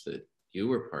lineage that you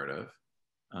were part of,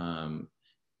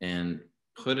 and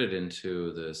put it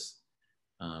into this,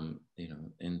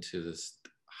 into this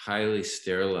highly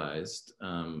sterilized,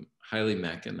 highly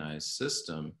mechanized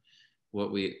system.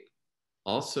 What we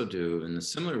also do in a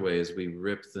similar way is we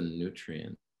rip the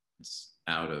nutrients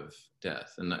out of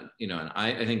death. And that, and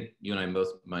I think you and I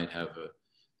both might have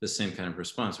the same kind of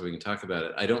response where we can talk about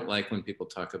it. I don't like when people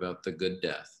talk about the good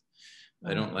death.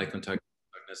 I don't like when talk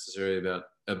necessarily about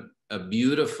a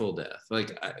beautiful death.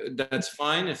 Like that's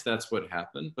fine if that's what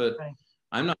happened, but right.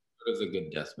 I'm not part of the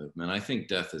good death movement. I think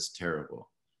death is terrible.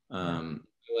 I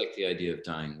like the idea of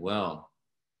dying well,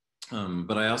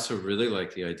 but I also really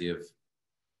like the idea of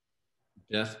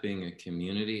death being a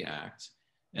community act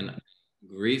and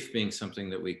grief being something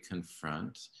that we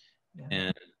confront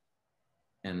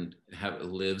and have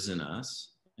lives in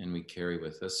us and we carry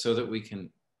with us so that we can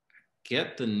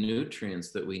get the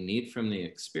nutrients that we need from the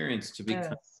experience to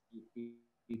become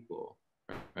people,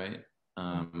 right?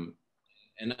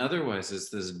 And otherwise it's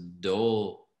this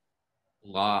dull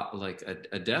lot, like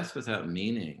a death without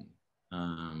meaning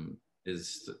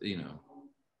is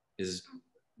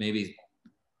maybe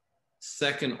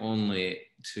second only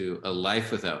to a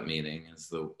life without meaning is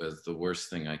the worst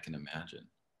thing I can imagine.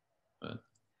 But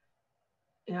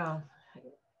yeah,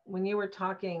 when you were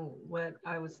talking, what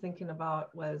I was thinking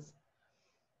about was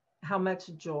how much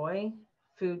joy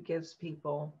food gives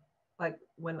people. Like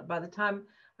by the time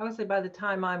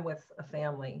I'm with a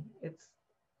family, it's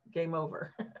game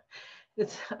over.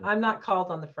 I'm not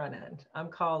called on the front end. I'm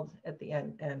called at the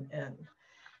end.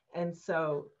 And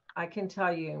so I can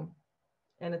tell you,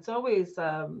 and it's always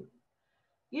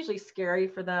usually scary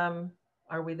for them.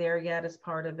 Are we there yet as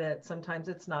part of it? Sometimes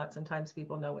it's not. Sometimes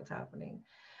people know what's happening.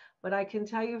 But I can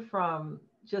tell you from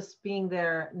just being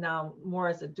there now more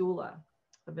as a doula.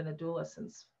 I've been a doula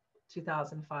since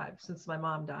 2005, since my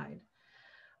mom died.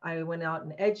 I went out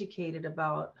and educated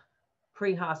about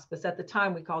pre-hospice. At the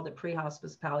time, we called it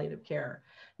pre-hospice palliative care.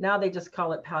 Now they just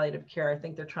call it palliative care. I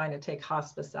think they're trying to take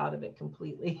hospice out of it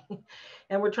completely.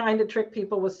 And we're trying to trick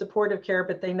people with supportive care,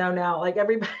 but they know now, like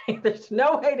everybody, there's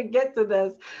no way to get to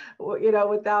this,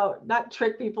 without, not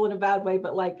trick people in a bad way,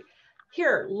 but like,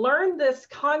 here, learn this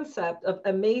concept of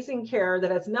amazing care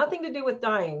that has nothing to do with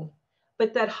dying,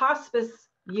 but that hospice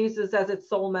uses as its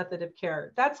sole method of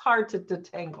care. That's hard to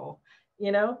detangle,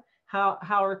 how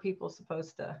are people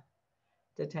supposed to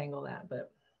detangle that?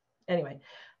 But anyway,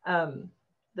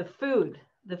 the food,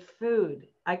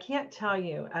 I can't tell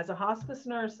you, as a hospice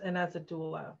nurse and as a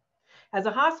doula. As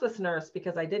a hospice nurse,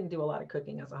 because I didn't do a lot of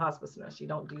cooking as a hospice nurse, you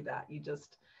don't do that. You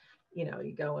just,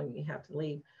 you go and you have to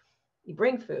leave. You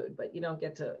bring food, but you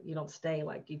don't stay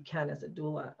like you can as a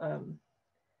doula.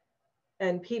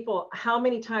 And people, how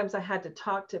many times I had to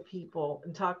talk to people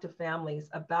and talk to families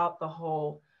about the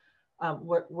whole,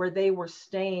 where they were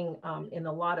staying in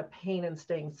a lot of pain and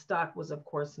staying stuck was, of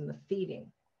course, in the feeding.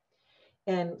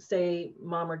 And say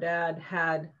mom or dad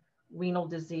had renal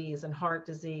disease and heart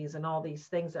disease and all these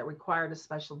things that required a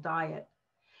special diet.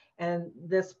 And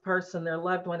this person, their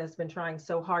loved one, has been trying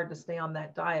so hard to stay on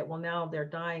that diet. Well, now they're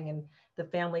dying and the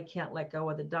family can't let go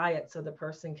of the diet so the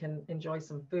person can enjoy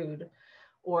some food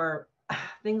or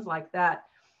things like that.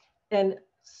 And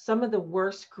some of the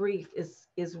worst grief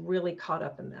is really caught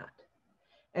up in that.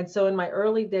 And so in my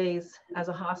early days as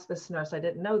a hospice nurse, I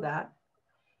didn't know that,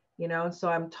 and so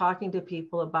I'm talking to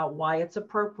people about why it's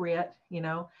appropriate,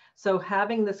 so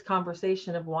having this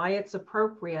conversation of why it's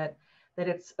appropriate, that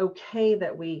it's okay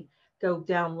that we go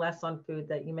down less on food,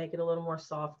 that you make it a little more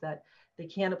soft, that they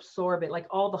can't absorb it, like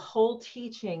all the whole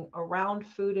teaching around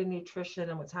food and nutrition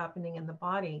and what's happening in the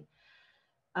body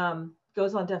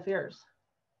goes on deaf ears.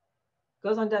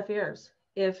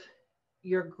 If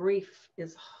your grief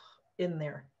is in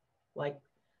there, like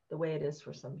the way it is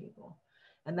for some people.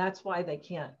 And that's why they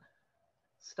can't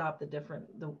stop the different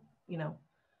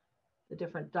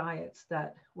diets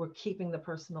that were keeping the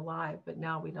person alive, but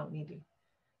now we don't need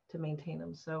to maintain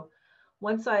them. So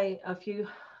once it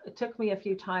took me a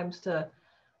few times to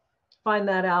find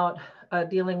that out,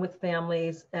 dealing with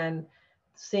families and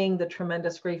seeing the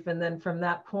tremendous grief. And then from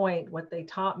that point, what they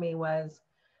taught me was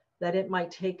that it might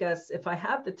take us, if I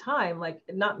have the time, like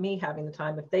not me having the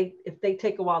time, if they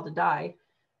take a while to die,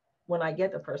 when I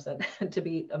get the person to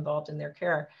be involved in their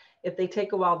care, if they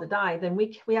take a while to die, then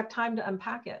we have time to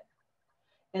unpack it.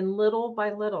 And little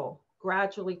by little,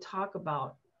 gradually talk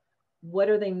about what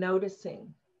are they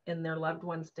noticing in their loved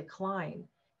one's decline.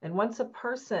 And once a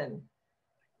person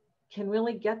can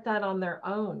really get that on their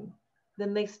own,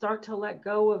 then they start to let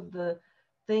go of the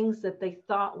things that they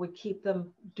thought would keep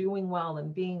them doing well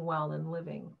and being well and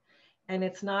living. And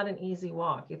it's not an easy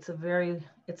walk. It's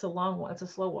a long walk. It's a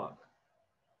slow walk.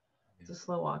 It's a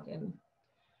slow walk. And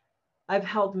I've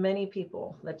helped many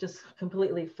people that just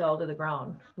completely fell to the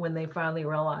ground when they finally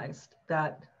realized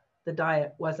that the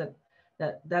diet wasn't,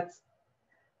 that's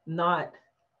not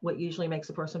what usually makes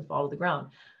a person fall to the ground.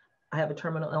 I have a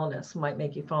terminal illness, might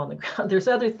make you fall on the ground. There's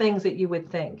other things that you would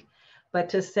think, but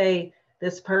to say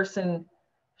this person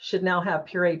should now have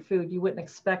pureed food, you wouldn't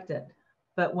expect it.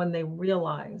 But when they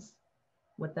realize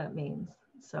what that means.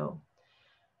 So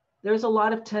there's a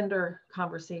lot of tender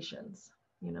conversations,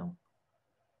 you know.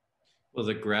 Well,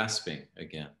 the grasping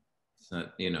again, it's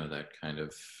not, that kind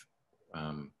of,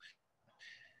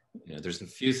 there's a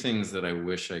few things that I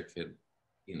wish I could,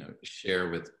 share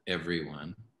with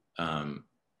everyone,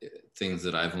 things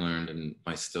that I've learned in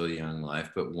my still young life.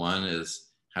 But one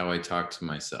is how I talk to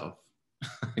myself.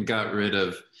 I got rid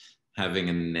of having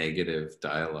a negative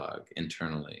dialogue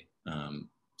internally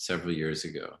several years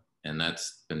ago, and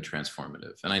that's been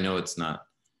transformative. And I know it's not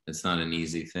an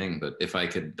easy thing, but if I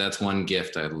could, that's one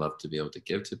gift I'd love to be able to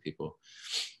give to people.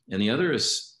 And the other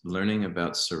is learning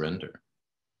about surrender.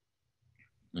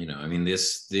 I mean,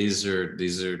 these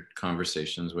are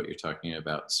conversations, what you're talking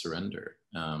about, surrender,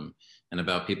 and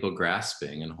about people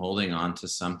grasping and holding on to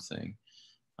something,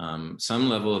 some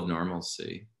level of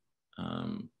normalcy,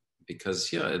 because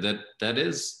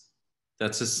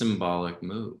that's a symbolic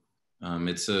move.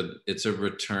 It's a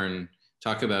return.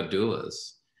 Talk about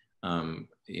doulas.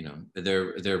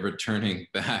 They're returning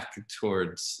back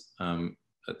towards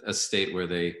a state where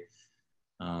they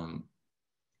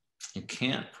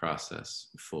can't process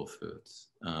full foods,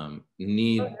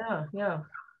 need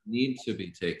to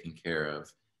be taken care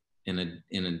of in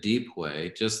a deep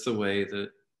way, just the way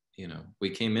that we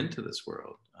came into this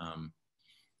world.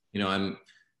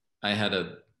 I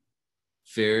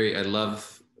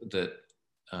love that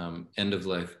end of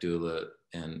life doula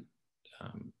and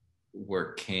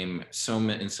work came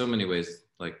in so many ways,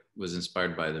 like was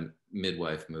inspired by the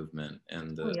midwife movement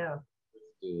and the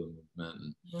doula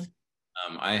movement.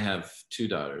 Mm-hmm. I have two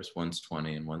daughters, one's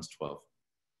 20 and one's 12.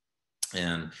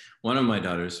 And one of my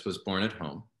daughters was born at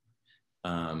home.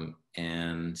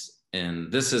 And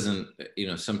this isn't,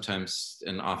 sometimes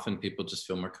and often people just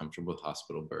feel more comfortable with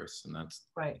hospital births, and that's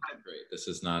great. This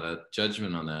is not a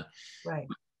judgment on that. Right.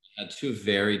 I had two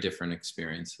very different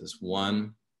experiences.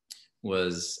 One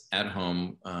was at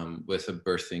home with a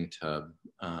birthing tub,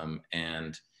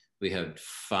 and we had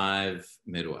 5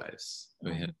 midwives.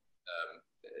 We had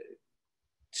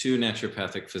two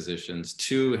naturopathic physicians,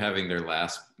 2 having their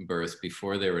last birth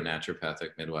before they were naturopathic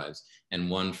midwives, and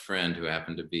one friend who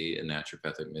happened to be a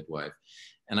naturopathic midwife.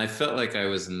 And I felt like I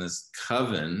was in this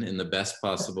coven in the best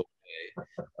possible way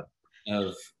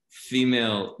of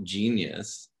female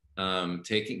genius,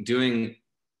 doing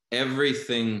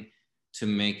everything to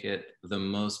make it the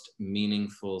most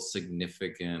meaningful,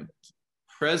 significant,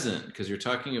 present, because you're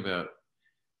talking about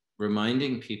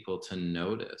reminding people to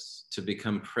notice, to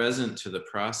become present to the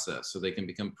process so they can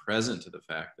become present to the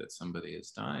fact that somebody is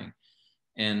dying.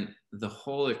 And the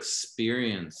whole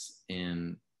experience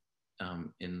in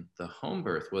the home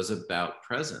birth was about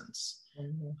presence.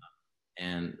 Mm-hmm.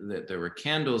 And that there were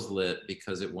candles lit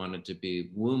because it wanted to be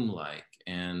womb-like.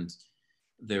 And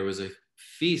there was a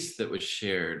feast that was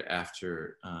shared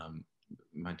after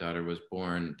my daughter was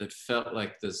born that felt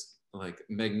like this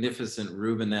magnificent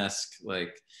Rubenesque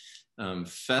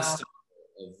festival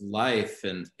of life,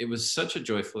 and it was such a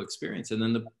joyful experience. And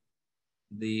then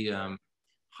the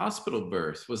hospital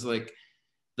birth was like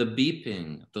the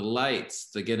beeping, the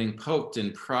lights, the getting poked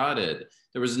and prodded.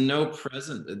 There was no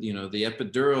present, the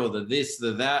epidural, the this,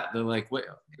 the that.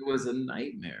 It was a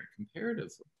nightmare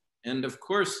comparatively. And of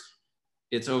course,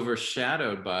 it's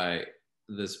overshadowed by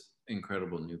this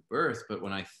incredible new birth. But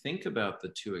when I think about the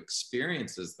two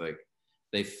experiences,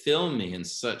 they fill me in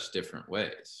such different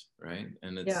ways, right?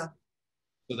 And it's so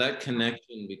that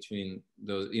connection between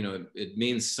those, it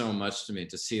means so much to me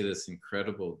to see this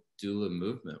incredible doula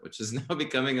movement, which is now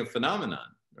becoming a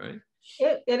phenomenon, right?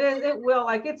 It is. It will.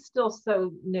 It's still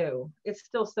so new. It's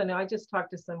still so new. I just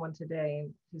talked to someone today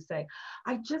who's saying,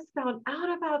 I just found out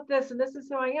about this, and this is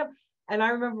who I am. And I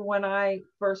remember when I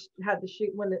first had the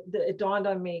shoot, when it dawned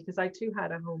on me, because I too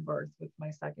had a home birth with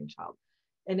my second child.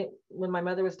 And when my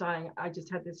mother was dying, I just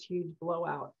had this huge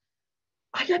blowout.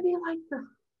 I could be like the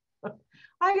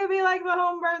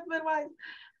home birth midwife.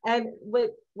 And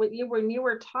when you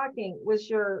were talking, was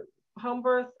your home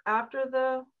birth after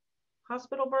the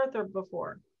hospital birth or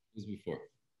before? It was before.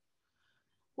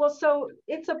 Well, so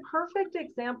it's a perfect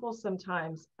example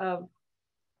sometimes of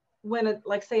when,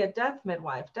 say, a death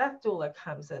midwife, death doula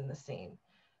comes in the scene.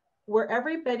 where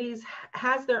everybody's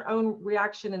has their own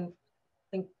reaction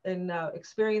and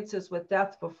experiences with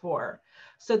death before.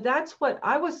 So that's what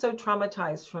I was so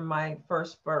traumatized from my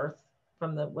first birth,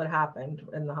 from what happened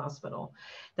in the hospital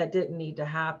that didn't need to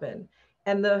happen.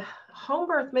 And the home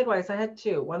birth midwives, I had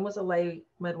two. One was a lay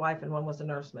midwife and one was a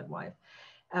nurse midwife.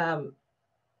 Um,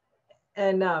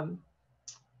 and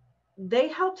they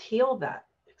helped heal that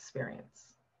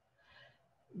experience.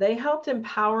 They helped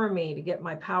empower me to get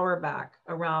my power back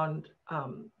around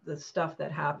the stuff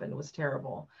that happened. Was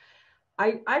terrible.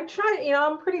 I try,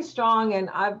 I'm pretty strong, and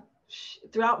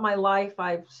throughout my life,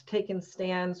 I've taken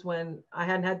stands when I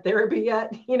hadn't had therapy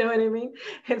yet. You know what I mean?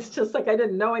 It's just like I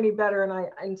didn't know any better.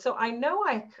 And so I know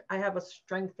I have a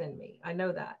strength in me. I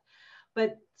know that.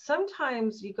 But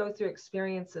sometimes you go through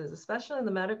experiences, especially in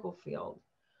the medical field,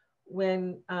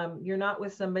 when you're not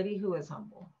with somebody who is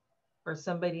humble or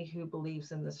somebody who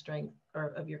believes in the strength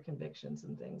of your convictions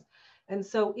and things. And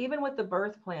so even with the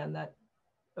birth plan that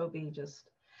OB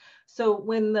so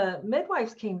when the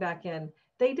midwives came back in,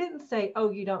 they didn't say, oh,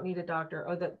 you don't need a doctor,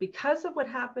 or that because of what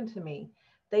happened to me,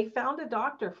 they found a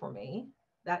doctor for me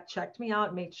that checked me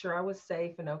out, made sure I was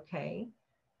safe and okay.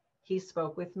 He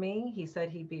spoke with me. He said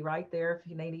he'd be right there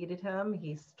if they needed him.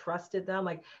 He trusted them.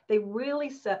 Like, they really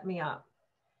set me up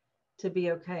to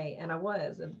be okay. And I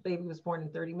was. The baby was born in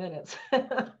 30 minutes.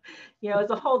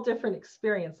 It's a whole different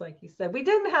experience, like you said. We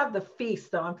didn't have the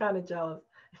feast, though. I'm kind of jealous.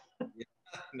 Yeah,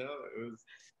 no,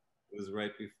 it was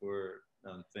right before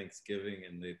Thanksgiving,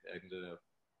 and they ended up,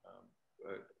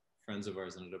 friends of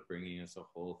ours ended up bringing us a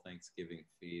whole Thanksgiving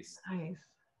feast. Nice.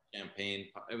 Champagne.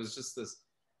 It was just this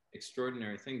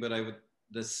extraordinary thing. But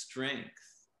the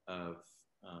strength of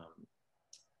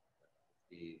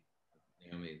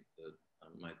Naomi,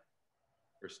 my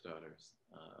first daughter's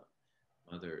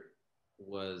mother,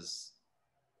 was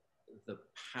the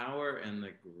power and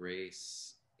the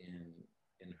grace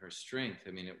in her strength.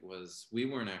 I mean, we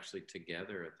weren't actually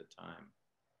together at the time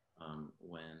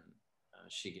when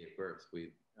she gave birth.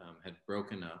 We had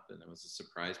broken up, and it was a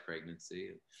surprise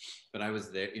pregnancy, but I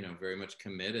was there, very much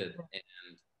committed.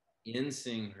 And in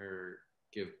seeing her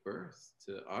give birth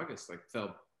to August, like,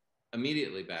 fell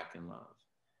immediately back in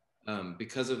love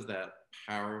because of that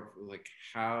power, like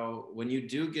how, when you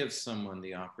do give someone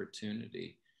the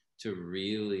opportunity to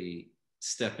really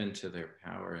step into their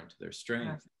power, into their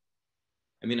strength.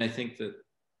 I mean, I think that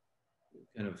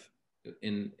kind of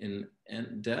in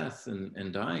death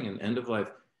and dying and end of life,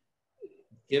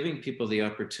 giving people the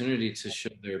opportunity to show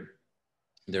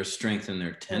their strength and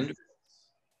their tenderness,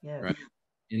 yes. Right?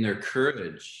 In their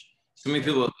courage. So many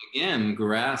people, again,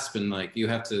 grasp, and like,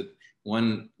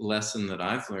 one lesson that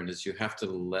I've learned is you have to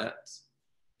let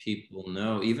people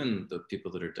know, even the people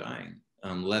that are dying,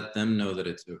 let them know that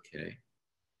it's okay.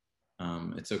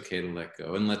 It's okay to let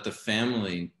go, and let the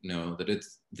family know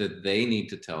that they need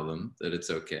to tell them that it's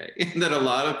okay. That a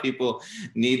lot of people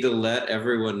need to let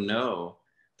everyone know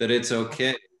that it's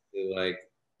okay to, like,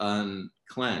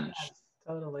 unclench. Yes,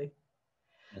 totally.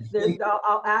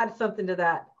 I'll add something to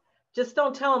that. Just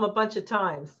don't tell them a bunch of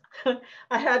times.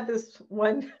 I had this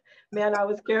one man I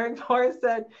was caring for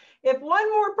said, if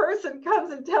one more person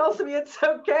comes and tells me it's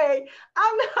okay,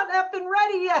 I'm not up and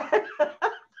ready yet.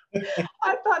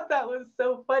 I thought that was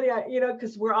so funny,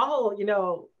 because we're all,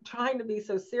 trying to be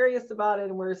so serious about it,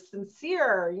 and we're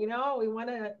sincere, we want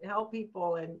to help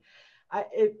people. And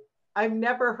I've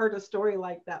never heard a story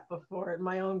like that before in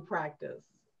my own practice.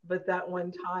 But that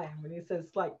one time when he says,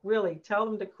 like, really, tell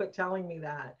them to quit telling me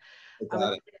that. I'm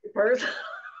a person.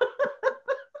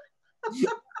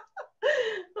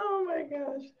 Oh my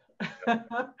gosh.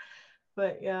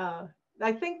 But yeah,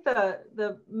 I think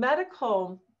the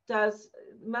medical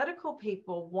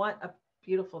people want a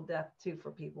beautiful death too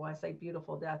for people. I say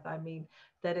beautiful death, I mean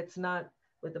that it's not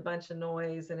with a bunch of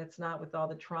noise, and it's not with all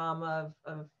the trauma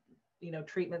of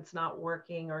treatments not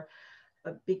working, or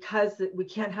because we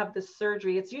can't have this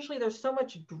surgery. It's usually there's so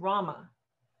much drama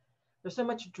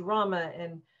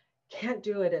and can't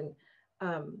do it. And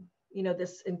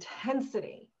this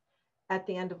intensity at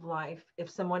the end of life, if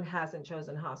someone hasn't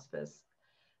chosen hospice,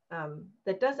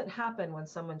 that doesn't happen when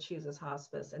someone chooses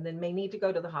hospice and then may need to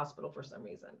go to the hospital for some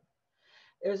reason.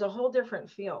 There's a whole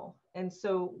different feel. And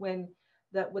so with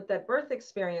that birth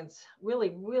experience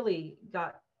really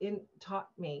taught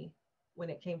me, when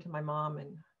it came to my mom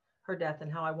and her death,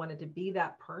 and how I wanted to be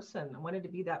that person. I wanted to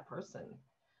be that person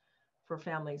for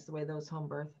families, the way those home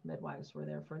birth midwives were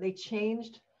there for. They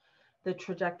changed the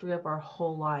trajectory of our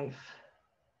whole life.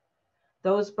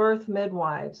 Those birth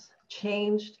midwives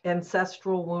changed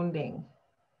ancestral wounding.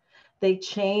 They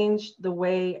changed the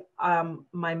way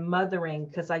my mothering,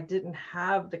 because I didn't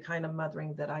have the kind of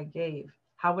mothering that I gave,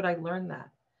 How would I learn that?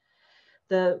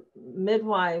 The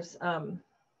midwives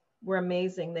were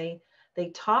amazing. They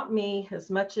taught me as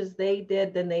much as they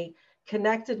did. Then they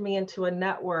connected me into a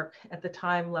network at the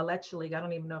time, La Leche League. I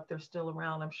don't even know if they're still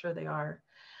around. I'm sure they are.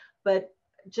 But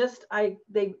just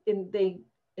they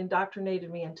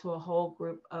indoctrinated me into a whole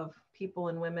group of people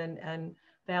and women and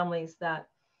families that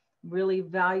really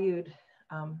valued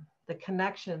the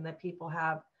connection that people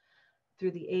have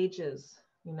through the ages,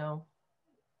 you know,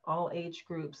 all age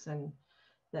groups, and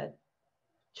that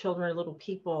children are little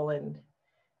people, and,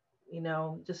 you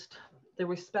know, just the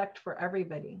respect for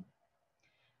everybody.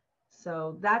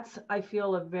 So that's, I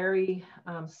feel, a very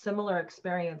similar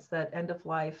experience that end of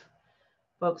life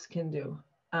folks can do.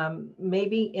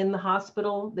 Maybe in the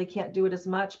hospital, they can't do it as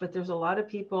much, but there's a lot of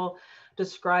people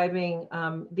describing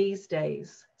these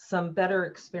days some better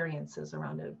experiences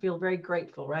around it. I feel very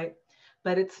grateful, right?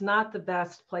 But it's not the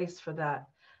best place for that.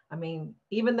 I mean,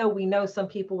 even though we know some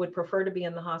people would prefer to be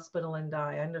in the hospital and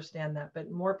die, I understand that, but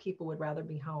more people would rather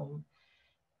be home.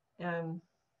 And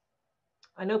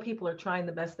I know people are trying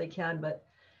the best they can, but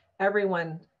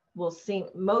everyone will see,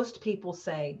 most people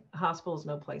say hospital is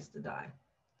no place to die.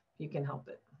 You can help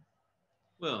it.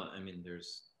 Well, I mean,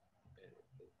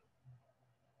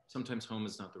 sometimes home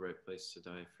is not the right place to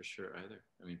die for sure either.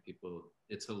 I mean,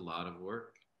 it's a lot of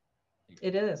work.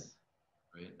 It is.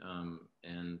 Right.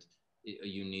 And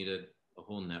you need a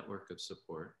whole network of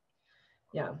support.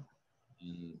 Yeah.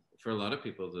 And for a lot of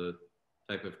people, the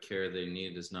type of care they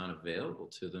need is not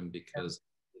available to them because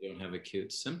they don't have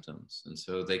acute symptoms. And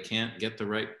so they can't get the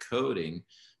right coding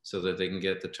so that they can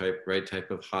get the right type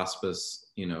of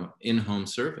hospice, you know, in-home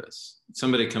service.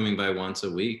 Somebody coming by once a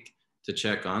week to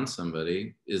check on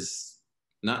somebody is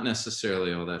not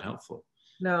necessarily all that helpful.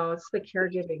 No, it's the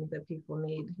caregiving that people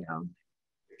need. Yeah.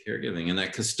 Caregiving and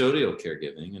that custodial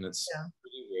caregiving. And it's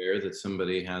pretty rare that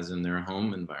somebody has in their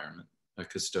home environment a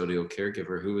custodial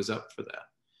caregiver who is up for that.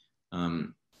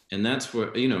 And that's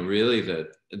where, you know, really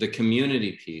the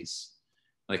community piece,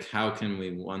 like how can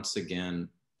we once again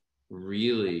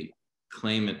really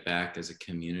claim it back as a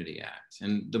community act?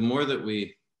 And the more that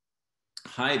we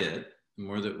hide it, the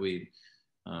more that we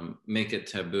make it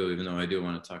taboo, even though I do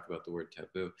want to talk about the word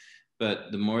taboo,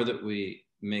 but the more that we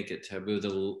make it taboo,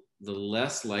 the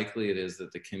less likely it is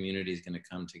that the community is going to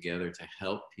come together to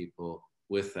help people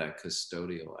with that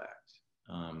custodial act.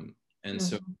 And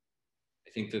so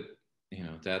I think that, you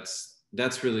know,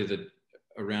 that's really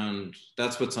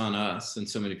that's what's on us and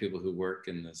so many people who work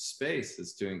in this space,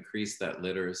 is to increase that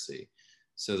literacy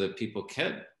so that people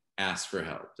can ask for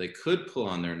help. They could pull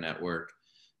on their network,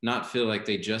 not feel like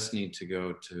they just need to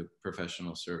go to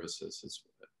professional services,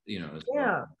 you know.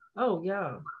 Yeah. Oh,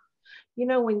 yeah. You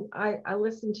know, when I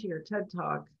listened to your TED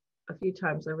Talk a few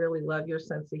times, I really love your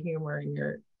sense of humor, and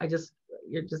you're just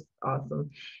awesome.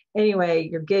 Anyway,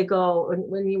 your giggle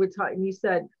when you would talk, and you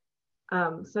said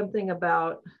something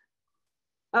about,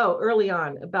 early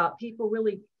on, about people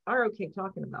really are okay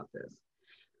talking about this.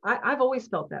 I've always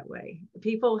felt that way.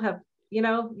 People have, you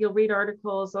know, you'll read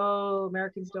articles, oh,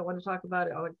 Americans don't want to talk about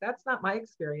it. Oh, that's not my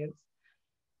experience.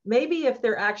 Maybe if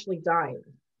they're actually dying,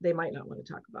 they might not want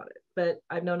to talk about it. But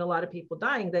I've known a lot of people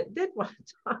dying that did want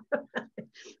to talk about it.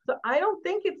 So I don't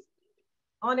think it's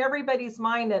on everybody's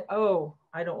mind that, oh,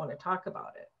 I don't want to talk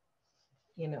about it,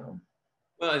 you know.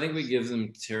 Well, I think we give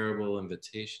them terrible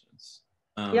invitations.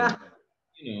 Yeah.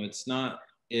 You know, it's not,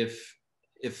 if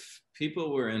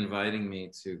people were inviting me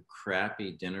to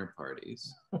crappy dinner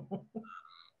parties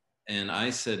and I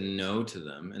said no to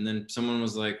them, and then someone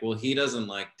was like, well, he doesn't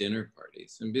like dinner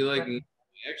parties, and be like, no,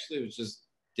 I actually just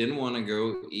didn't want to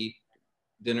go eat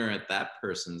dinner at that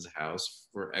person's house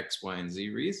for X, Y, and Z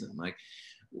reason. Like,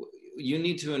 you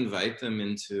need to invite them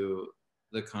into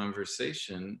the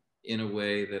conversation in a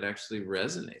way that actually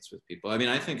resonates with people. I mean,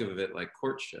 I think of it like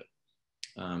courtship,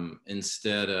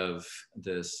 instead of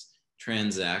this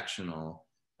transactional,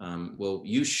 well,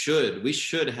 we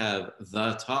should have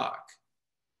the talk,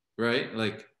 right?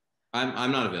 Like,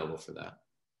 I'm not available for that.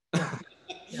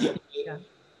 Yeah.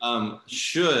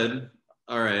 Should,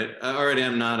 all right, I already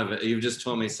am not available. You've just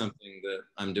told me something that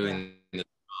I'm doing that's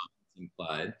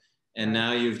implied, and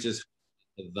now you've just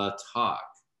the talk.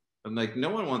 I'm like, no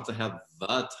one wants to have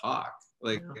the talk.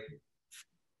 Like,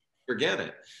 forget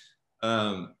it.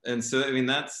 And so, I mean,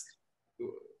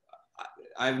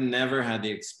 I've never had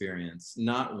the experience,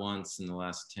 not once in the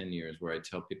last 10 years, where I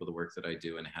tell people the work that I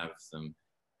do and have them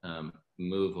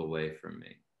move away from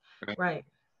me. Right.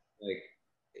 Like,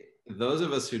 those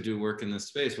of us who do work in this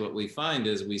space, what we find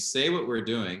is we say what we're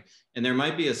doing, and there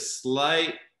might be a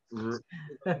slight, a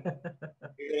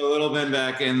little bit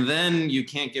back, and then you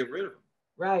can't get rid of them.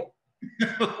 Right.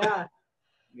 Yeah.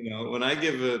 when I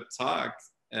give a talk,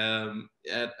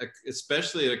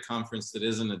 especially at a conference that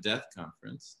isn't a death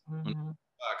conference, when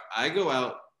I go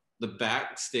out the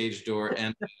backstage door,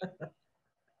 and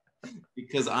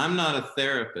because I'm not a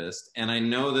therapist, and I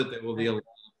know that there will be a line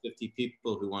of 50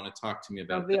 people who want to talk to me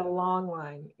about There'll be a long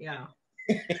line. Yeah.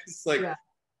 It's like,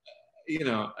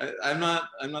 I'm not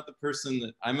the person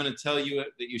that I'm going to tell you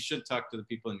that you should talk to the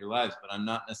people in your lives, but I'm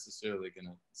not necessarily going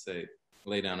to say,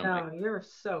 lay down. No, you're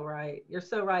so right. You're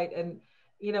so right. And,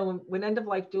 when end of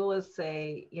life doulas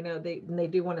say, they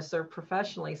do want to serve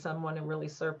professionally, some want to really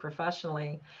serve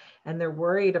professionally, and they're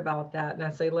worried about that. And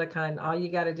I say, look, hon, all you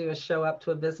got to do is show up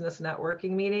to a business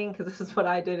networking meeting, because this is what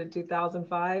I did in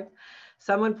 2005.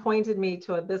 Someone pointed me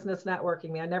to a business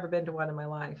networking meeting. I'd never been to one in my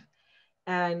life.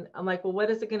 And I'm like, well, what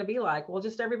is it going to be like? Well,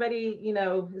 just everybody,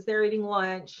 is there eating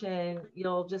lunch, and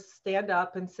you'll just stand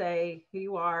up and say who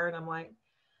you are. And I'm like,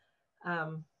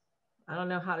 I don't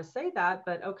know how to say that,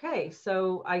 but okay.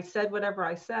 So I said whatever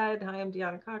I said. Hi, I'm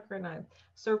Deanna Cochran. I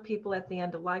serve people at the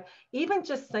end of life. Even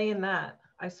just saying that,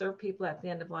 I serve people at the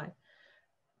end of life.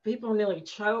 People nearly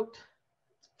choked.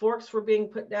 Forks were being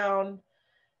put down,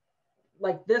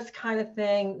 like this kind of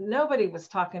thing. Nobody was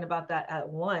talking about that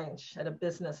at lunch at a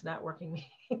business networking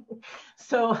meeting.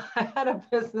 So I had a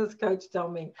business coach tell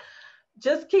me,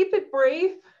 just keep it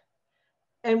brief.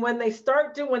 And when they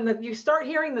start you start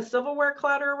hearing the silverware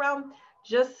clatter around,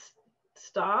 just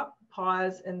stop,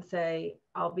 pause, and say,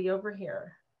 I'll be over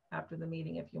here after the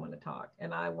meeting if you want to talk.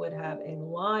 And I would have a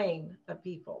line of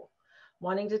people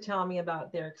wanting to tell me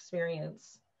about their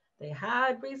experience they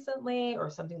had recently, or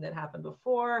something that happened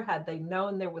before. Had they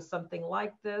known there was something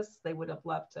like this, they would have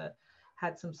loved to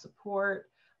had some support,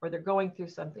 or they're going through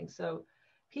something. So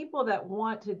people that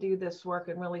want to do this work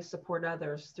and really support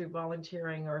others through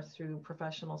volunteering or through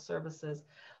professional services,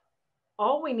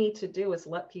 all we need to do is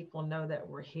let people know that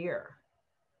we're here.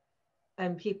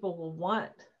 And people will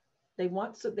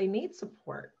they need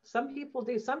support. Some people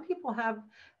do. Some people have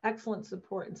excellent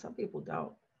support, and some people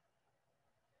don't.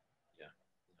 Yeah.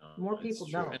 More people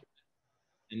don't.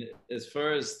 And as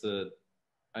far as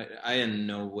I in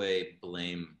no way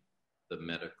blame the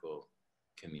medical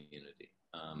community.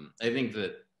 I think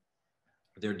that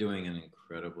they're doing an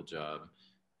incredible job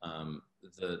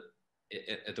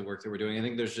at the work that we're doing. I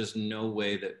think there's just no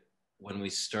way that when we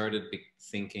started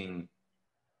thinking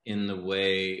in the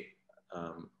way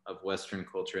of Western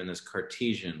culture, in this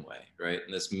Cartesian way, right,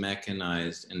 in this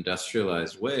mechanized,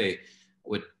 industrialized way,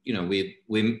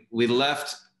 we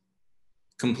left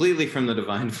completely from the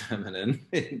divine feminine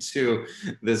into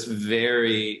this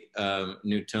very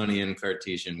Newtonian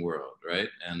Cartesian world, right?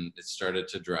 And it started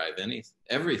to drive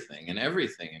everything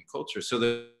in culture.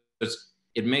 So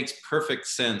it makes perfect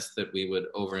sense that we would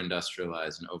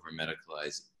over-industrialize and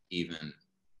over-medicalize even,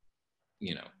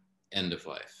 end of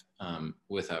life,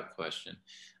 without question.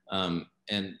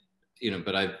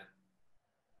 But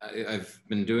I've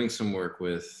been doing some work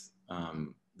with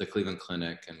the Cleveland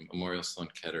Clinic and Memorial Sloan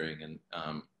Kettering, and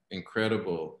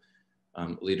incredible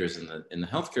leaders in the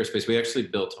healthcare space. We actually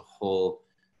built a whole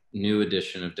new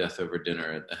edition of Death Over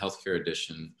Dinner, a healthcare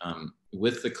edition,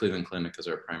 with the Cleveland Clinic as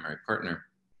our primary partner.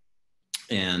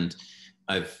 And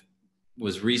I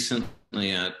was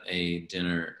recently at a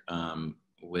dinner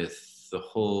with the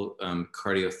whole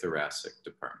cardiothoracic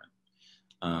department.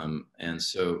 And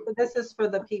so this is for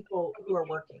the people who are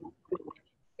working.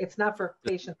 It's not for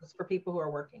patients, it's for people who are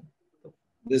working.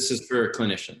 This is for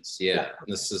clinicians, yeah.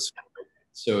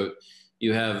 So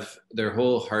you have their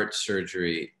whole heart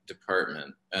surgery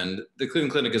department, and the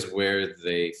Cleveland Clinic is where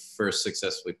they first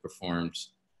successfully performed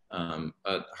a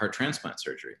heart transplant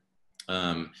surgery.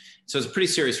 So it's a pretty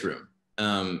serious room,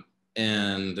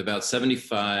 and about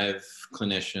 75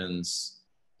 clinicians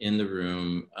in the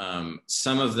room.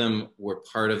 Some of them were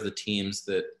part of the teams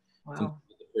that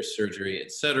completed the first surgery,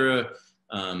 et cetera.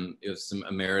 It was some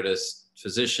emeritus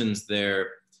physicians there,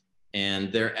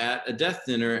 and they're at a death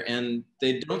dinner, and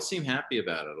they don't seem happy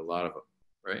about it, a lot of them,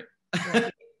 right?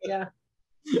 Yeah.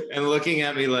 And looking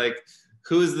at me like,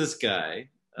 who is this guy?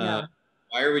 Yeah.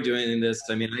 Why are we doing this?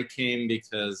 I mean, I came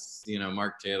because,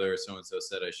 Mark Taylor or so-and-so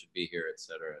said I should be here, et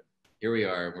cetera. Here we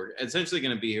are. We're essentially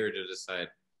going to be here to decide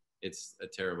it's a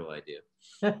terrible idea.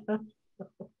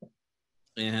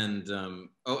 And,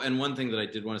 and one thing that I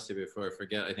did want to say before I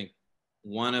forget, I think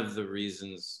one of the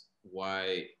reasons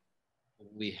why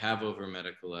we have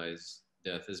over-medicalized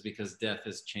death is because death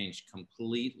has changed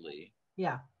completely.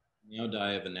 Yeah. We now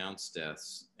die of announced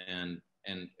deaths, and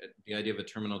the idea of a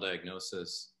terminal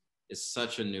diagnosis is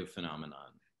such a new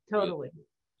phenomenon. Totally.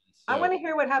 So, I want to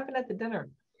hear what happened at the dinner.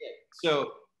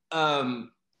 So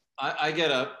I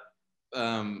get up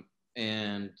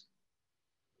and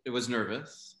was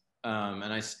nervous.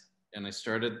 And I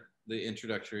started the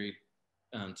introductory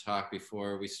talk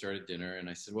before we started dinner. And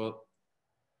I said, well,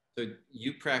 so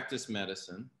you practice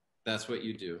medicine. That's what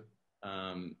you do.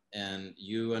 And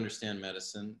you understand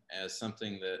medicine as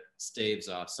something that staves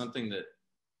off, something that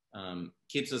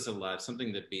keeps us alive,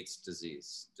 something that beats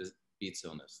disease, beats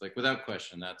illness. Like without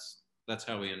question, that's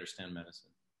how we understand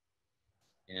medicine.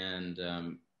 And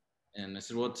I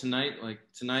said, well, tonight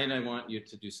I want you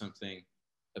to do something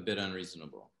a bit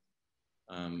unreasonable.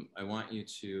 I want you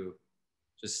to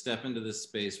just step into this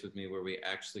space with me where we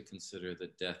actually consider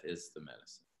that death is the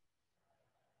medicine.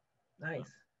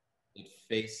 Nice.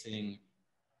 Facing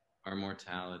our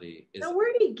mortality is. Now,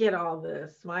 where do you get all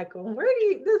this, Michael?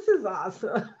 This is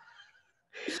awesome.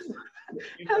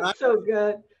 That's so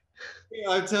good. You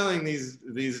know, I'm telling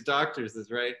these doctors this,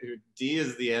 right? D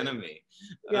is the enemy.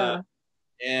 Yeah.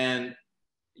 And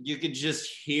you could just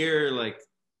hear like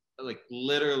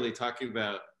literally talking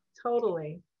about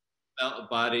totally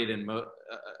bodied and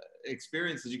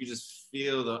experiences. You could just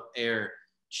feel the air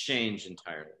change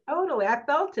entirely. Totally. I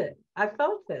felt it.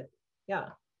 Yeah.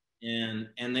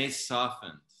 And they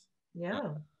softened.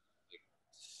 Yeah.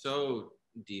 So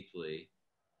deeply.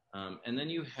 And then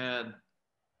you had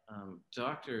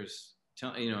doctors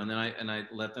tell, and then I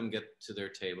let them get to their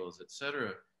tables,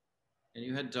 etc. And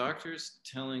you had doctors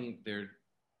telling their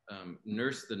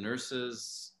the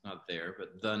nurses, not there,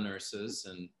 but the nurses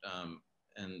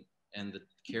and the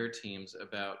care teams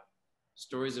about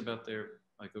stories about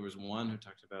like there was one who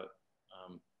talked about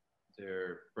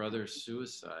their brother's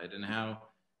suicide and how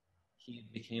he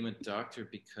became a doctor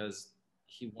because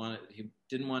he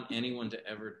didn't want anyone to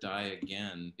ever die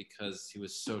again because he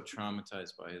was so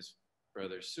traumatized by his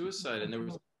brother's suicide. And there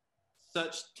was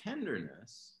such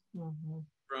tenderness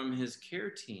from his care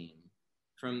team,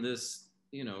 from this,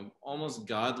 almost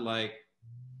godlike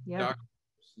doctor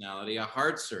personality, a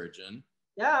heart surgeon.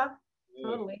 Yeah,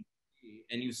 totally.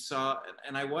 And you saw,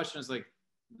 and I watched and I was like,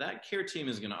 that care team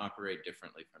is going to operate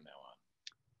differently from now on.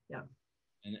 Yeah.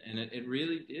 And it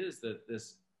really is that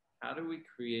this, how do we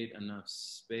create enough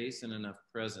space and enough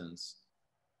presence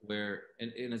where,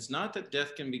 and it's not that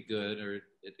death can be good or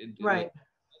right. Like,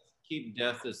 keep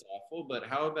death as awful, but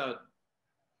how about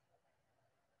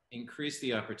increase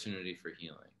the opportunity for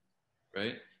healing,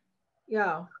 right?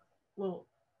 Yeah. Well,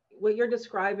 what you're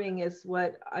describing is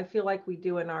what I feel like we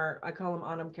do in I call them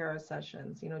Anam Cara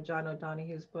sessions, John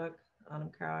O'Donoghue's book,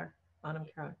 Anam Cara.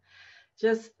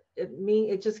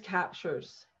 It just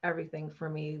captures everything for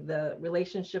me. The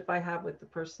relationship I have with the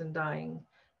person dying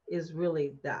is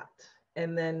really that.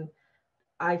 And then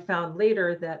I found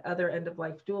later that other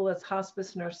end-of-life doulas,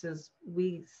 hospice nurses,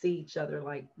 we see each other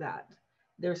like that.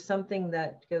 There's something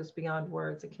that goes beyond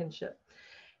words, a kinship.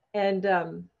 And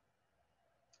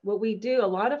what we do, a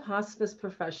lot of hospice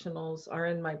professionals are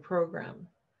in my program.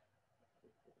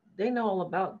 They know all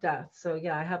about death. So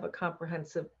yeah, I have a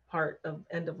comprehensive part of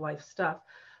end-of-life stuff.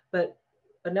 But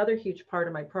another huge part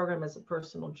of my program is a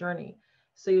personal journey.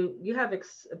 So you have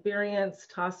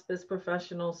experienced hospice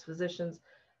professionals, physicians,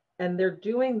 and they're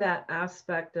doing that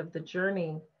aspect of the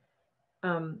journey.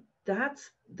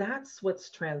 That's what's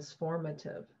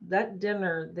transformative. That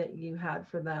dinner that you had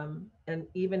for them, and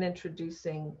even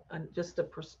introducing just a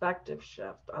perspective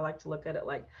shift. I like to look at it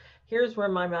like, here's where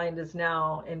my mind is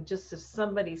now, and just if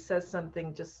somebody says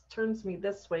something just turns me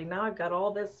this way, now I've got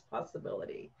all this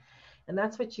possibility. And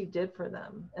that's what you did for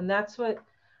them. And that's what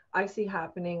I see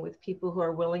happening with people who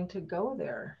are willing to go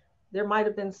there. There might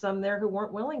have been some there who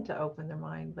weren't willing to open their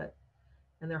mind,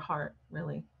 and their heart,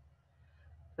 really.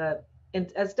 But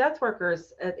as death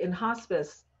workers in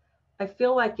hospice, I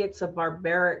feel like it's a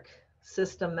barbaric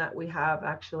system that we have,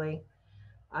 actually.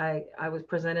 I was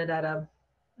presented at a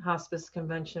hospice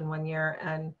convention one year,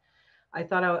 and I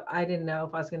thought I didn't know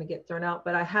if I was going to get thrown out,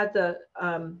 but I had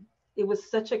it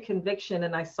was such a conviction,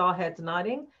 and I saw heads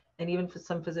nodding, and even for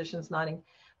some physicians nodding,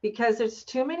 because there's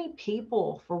too many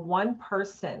people for one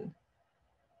person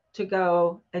to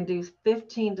go and do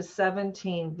 15 to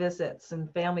 17 visits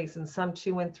and families, and some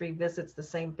 2 and 3 visits, the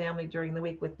same family during the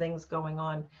week with things going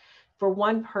on. For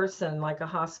one person, like a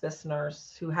hospice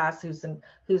nurse who's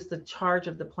the charge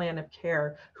of the plan of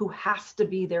care, who has to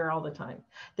be there all the time.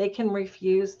 They can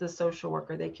refuse the social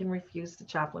worker, they can refuse the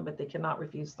chaplain, but they cannot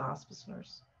refuse the hospice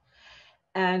nurse.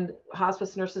 And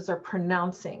hospice nurses are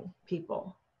pronouncing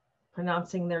people,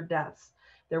 pronouncing their deaths.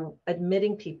 They're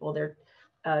admitting people, they're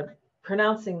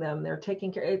pronouncing them, they're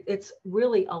taking care. It's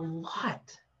really a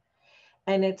lot.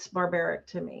 And it's barbaric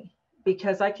to me,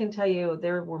 because I can tell you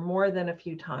there were more than a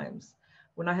few times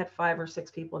when I had 5 or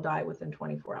 6 people die within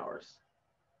 24 hours.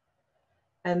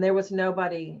 And there was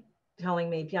nobody telling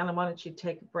me, Deanna, why don't you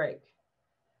take a break?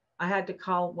 I had to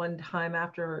call one time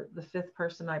after the 5th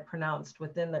person I pronounced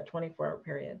within that 24-hour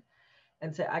period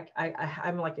and say,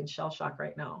 I'm like in shell shock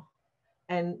right now.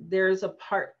 And there's a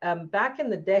part back in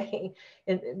the day,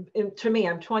 to me,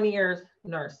 I'm 20 years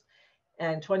nurse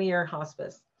and 20-year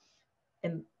hospice.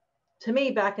 And to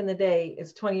me, back in the day,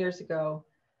 it's 20 years ago,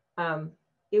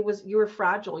 it was, you were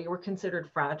fragile. You were considered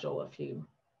fragile if you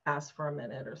asked for a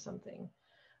minute or something.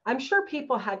 I'm sure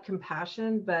people had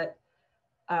compassion, but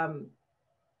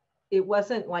it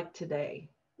wasn't like today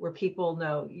where people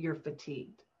know you're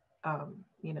fatigued,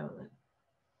 you know.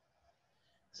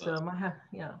 So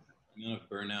yeah. The amount of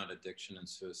burnout, addiction, and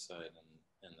suicide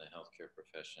in the healthcare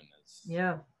profession is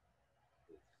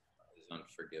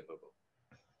unforgivable.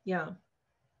 Yeah.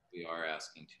 We are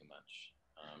asking too much.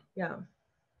 Yeah.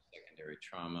 Secondary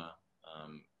trauma,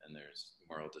 and there's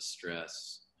moral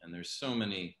distress, and there's so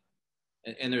many,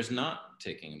 and there's not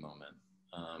taking a moment.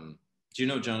 Do you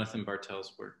know Jonathan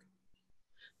Bartel's work?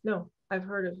 No, I've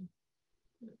heard of him.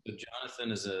 So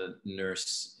Jonathan is a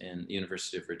nurse in the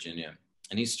University of Virginia,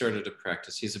 and he started a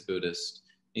practice. He's a Buddhist.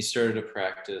 He started a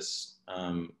practice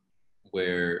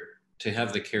where to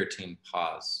have the care team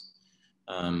pause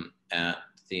at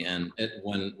the end,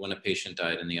 when a patient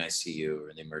died in the ICU or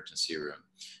in the emergency room,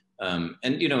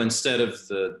 and instead of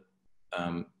the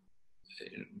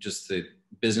just the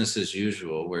business as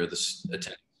usual, where the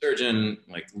attending surgeon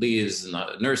like leaves and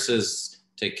the nurses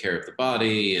take care of the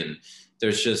body, and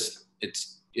there's just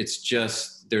it's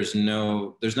just there's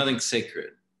nothing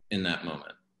sacred in that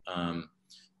moment,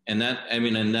 and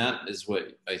that is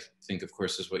what I think, of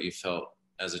course, is what you felt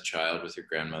as a child with your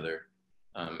grandmother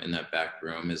in that back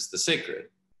room, is the sacred,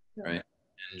 right?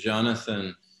 And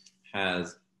Jonathan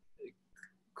has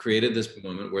created this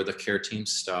moment where the care team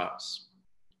stops,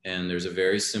 and there's a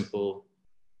very simple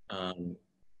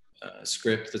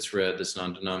script that's read that's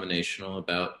non-denominational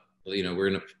about, we're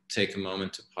going to take a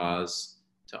moment to pause,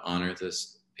 to honor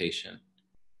this patient,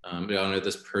 to honor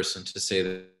this person, to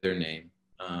say their name.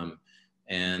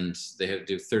 And they have to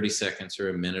do 30 seconds or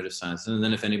a minute of silence. And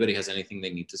then if anybody has anything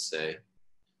they need to say,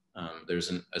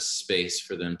 there's a space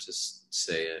for them to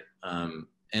say it.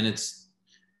 And it's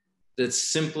the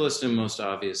simplest and most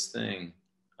obvious thing.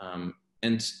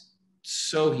 And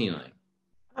so healing.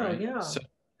 Oh, right? yeah. So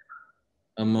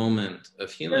a moment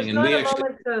of healing. There's And not we a actually,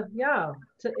 moment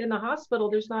in the hospital,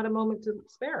 there's not a moment to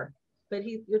spare, but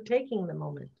you're taking the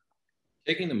moment.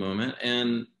 Taking the moment.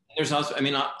 And there's also,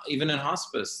 even in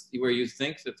hospice, where you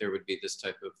think that there would be this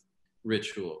type of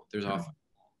ritual, there's often,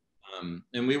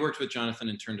 and we worked with Jonathan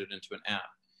and turned it into an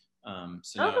app.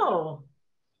 So now,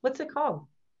 what's it called?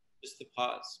 Just the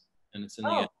pause. And it's in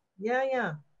the app.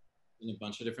 Yeah. In a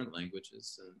bunch of different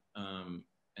languages, and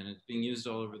it's being used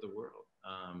all over the world.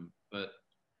 But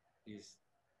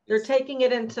they're taking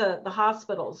it into the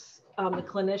hospitals, the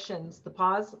clinicians, the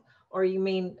pause, or you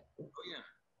mean? Oh yeah.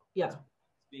 Yeah. It's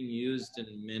being used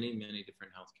in many, many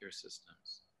different healthcare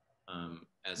systems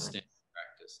as standard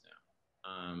practice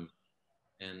now.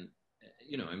 And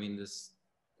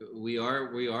we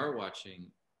are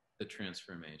watching the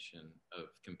transformation of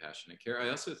compassionate care. I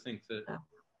also think that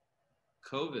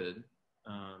COVID,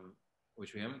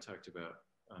 which we haven't talked about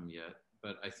yet,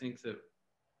 but I think that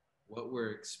what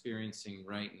we're experiencing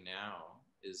right now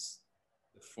is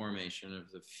the formation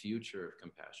of the future of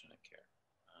compassionate care.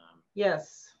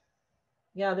 Yes.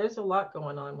 Yeah, there's a lot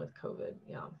going on with COVID.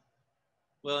 Yeah.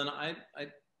 Well, and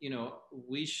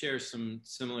we share some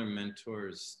similar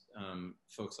mentors,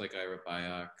 folks like Ira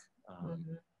Byock,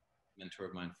 mentor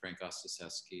of mine, Frank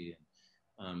Ostaseski,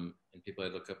 and people I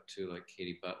look up to like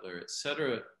Katie Butler, et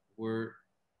cetera, who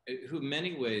in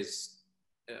many ways,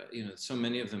 so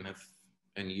many of them have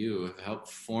helped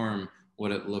form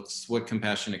what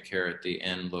compassionate care at the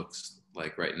end looks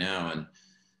like right now. And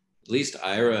at least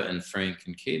Ira and Frank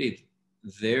and Katie,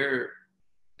 they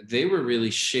were really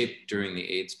shaped during the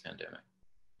AIDS pandemic.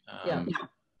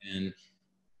 And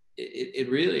it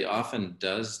really often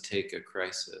does take a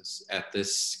crisis at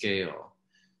this scale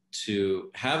to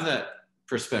have that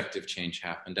perspective change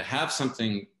happen, to have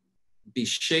something be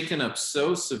shaken up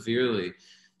so severely,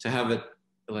 to have it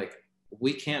like,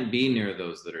 we can't be near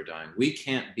those that are dying. We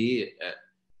can't be at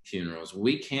funerals.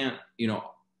 We can't,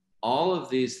 all of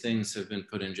these things have been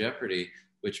put in jeopardy,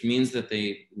 which means that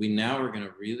we now are going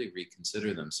to really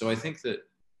reconsider them. So I think that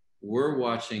we're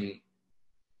watching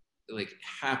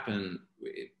happen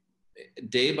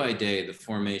day by day, the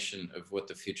formation of what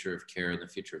the future of care and the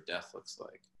future of death looks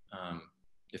like.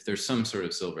 If there's some sort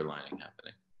of silver lining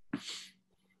happening.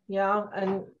 Yeah,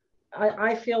 and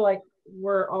I feel like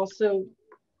we're also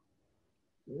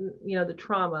you know, the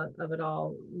trauma of it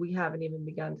all, we haven't even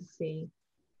begun to see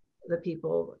the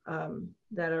people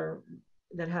that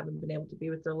haven't been able to be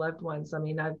with their loved ones. I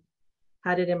mean, I've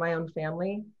had it in my own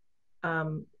family,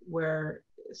 where,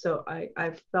 so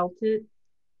I've felt it,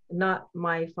 not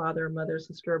my father, mother,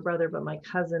 sister, or brother, but my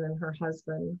cousin and her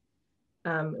husband.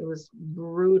 It was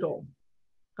brutal.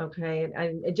 Okay.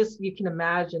 And it just, you can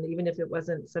imagine, even if it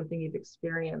wasn't something you've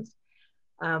experienced,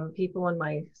 people in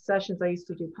my sessions, I used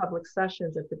to do public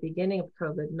sessions at the beginning of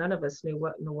COVID. None of us knew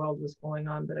what in the world was going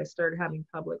on, but I started having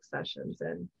public sessions,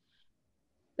 and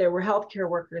there were healthcare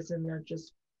workers in there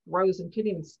just frozen,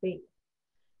 couldn't even speak.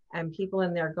 And people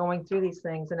in there going through these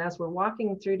things. And as we're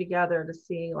walking through together to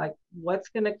see like what's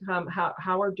going to come,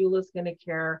 how are doulas going to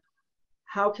care?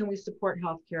 How can we support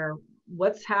healthcare?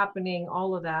 What's happening?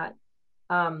 All of that.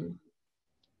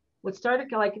 What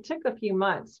started, like, it took a few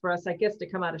months for us, I guess, to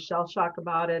come out of shell shock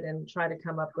about it and try to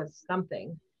come up with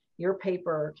something. Your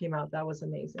paper came out, that was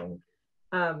amazing.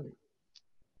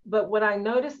 But what I'm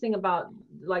noticing about,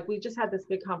 like, we just had this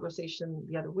big conversation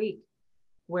the other week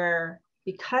where,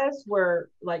 because we're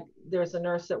like, there's a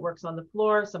nurse that works on the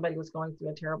floor, somebody was going through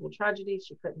a terrible tragedy,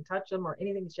 she couldn't touch them or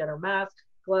anything, she had her mask,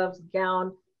 gloves,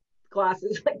 gown,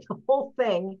 glasses, like the whole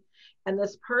thing. And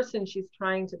this person she's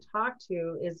trying to talk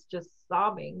to is just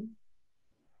sobbing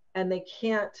and they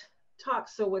can't talk.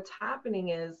 So what's happening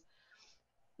is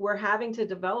we're having to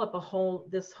develop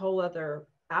this whole other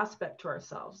aspect to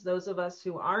ourselves. Those of us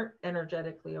who aren't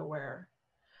energetically aware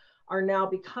are now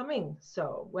becoming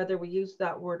so, whether we use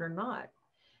that word or not.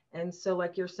 And so,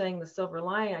 like you're saying, the silver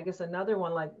lining, I guess another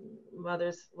one, like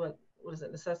mother's, what is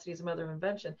it? Necessity is a mother of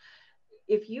invention.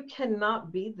 If you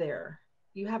cannot be there,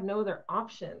 you have no other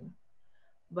option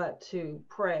but to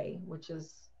pray, which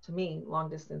is, to me, long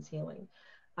distance healing.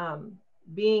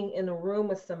 Being in a room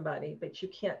with somebody, but you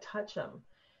can't touch them.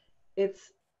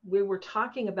 We were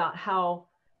talking about how,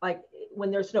 like,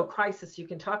 when there's no crisis, you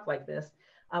can talk like this.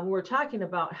 We're talking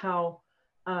about how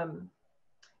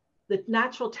the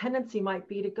natural tendency might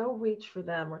be to go reach for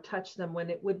them or touch them when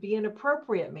it would be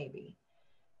inappropriate, maybe.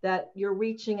 That you're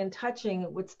reaching and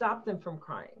touching would stop them from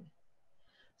crying.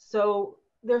 So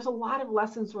there's a lot of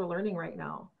lessons we're learning right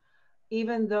now,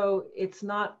 even though it's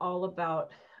not all about,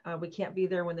 we can't be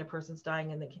there when the person's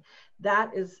dying, and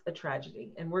that is a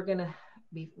tragedy. And we're going to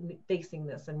be facing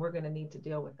this, and we're going to need to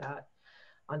deal with that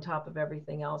on top of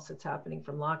everything else that's happening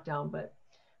from lockdown. But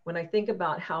when I think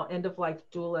about how end-of-life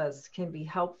doulas can be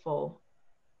helpful,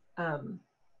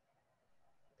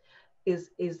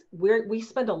 we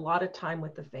spend a lot of time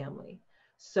with the family.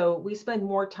 So we spend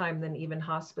more time than even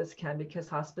hospice can, because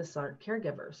hospice aren't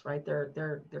caregivers, right?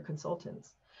 They're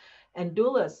consultants. And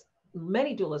doulas,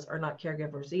 many doulas are not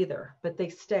caregivers either, but they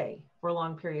stay for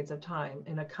long periods of time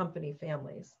and accompany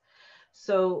families.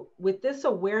 So with this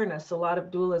awareness, a lot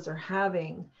of doulas are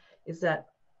having is that,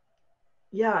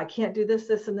 yeah, I can't do this,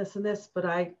 this, and this, and this, but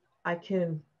I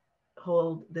can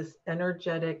hold this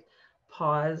energetic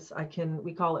pause.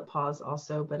 We call it pause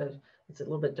also, but it's a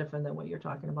little bit different than what you're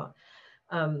talking about.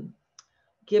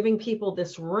 Giving people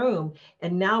this room,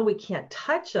 and now we can't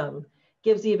touch them,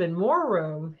 gives even more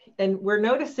room. And we're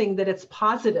noticing that it's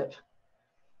positive.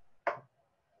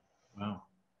 Wow.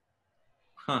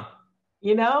 Huh.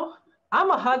 You know,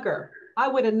 I'm a hugger. I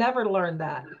would have never learned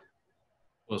that.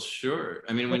 Well, sure.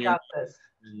 I mean, when you're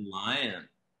reliant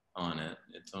on it,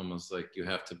 it's almost like you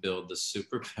have to build the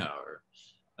superpower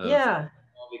of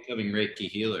all becoming Reiki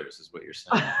healers, is what you're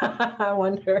saying. I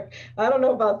wonder. I don't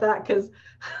know about that, because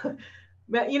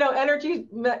you know, energy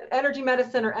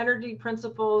medicine or energy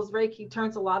principles, Reiki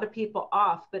turns a lot of people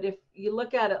off. But if you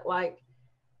look at it like,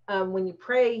 when you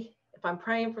pray, if I'm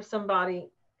praying for somebody,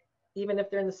 even if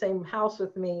they're in the same house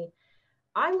with me,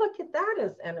 I look at that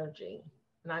as energy.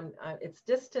 And it's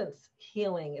distance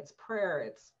healing, it's prayer,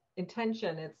 it's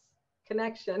intention, it's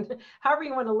connection, however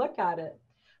you want to look at it.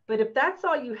 But if that's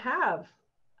all you have,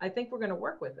 I think we're going to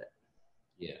work with it.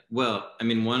 Yeah. Well, I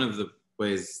mean, one of the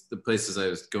places I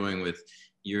was going with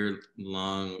your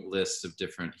long list of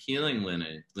different healing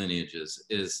lineages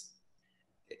is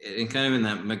in kind of in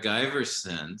that MacGyver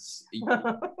sense.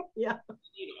 Yeah.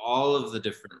 You need all of the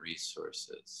different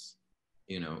resources.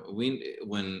 You know,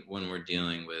 when we're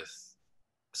dealing with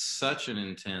such an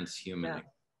intense human,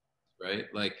 right?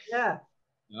 Like, God,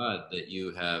 that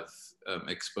you have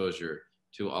exposure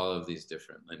to all of these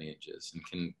different lineages and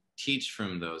can teach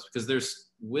from those, because there's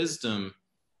wisdom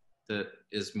that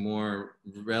is more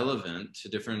relevant to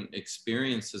different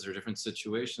experiences or different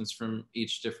situations from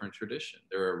each different tradition.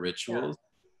 There are rituals,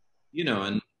 you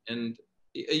know, and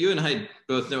you and I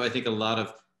both know, I think a lot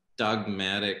of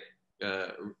dogmatic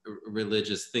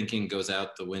religious thinking goes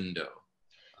out the window.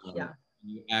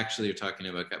 You actually are talking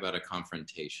about a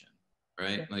confrontation,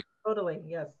 right? Yeah, Like, totally.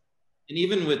 Yes. and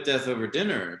even with death over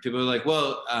dinner, people are like,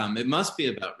 well, it must be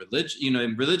about religion. You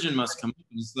know, religion must come up.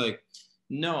 And it's like,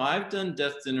 no, I've done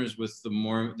death dinners with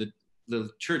the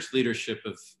church leadership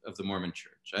of the Mormon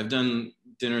church. I've done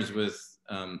dinners with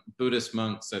Buddhist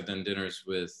monks. I've done dinners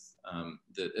with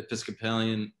the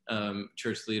Episcopalian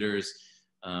church leaders,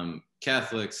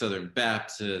 Catholic, Southern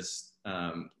Baptist,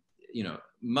 you know,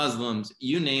 Muslims,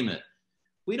 you name it.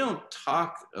 We don't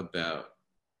talk about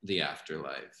the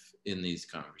afterlife in these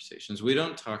conversations. We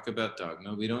don't talk about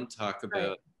dogma. We don't talk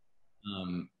about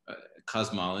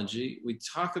cosmology. We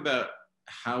talk about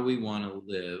how we want to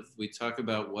live. We talk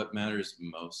about what matters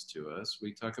most to us.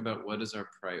 We talk about what is our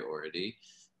priority.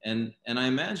 And I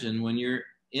imagine when you're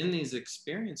in these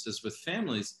experiences with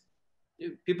families,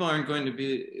 people aren't going to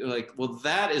be like, well,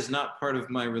 that is not part of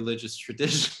my religious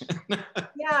tradition.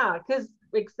 Yeah, because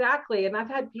exactly. And I've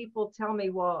had people tell me,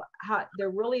 well, how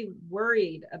they're really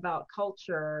worried about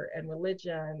culture and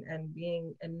religion and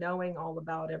being and knowing all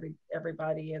about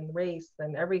everybody and race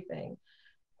and everything.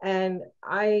 And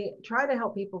I try to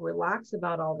help people relax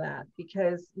about all that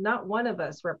because not one of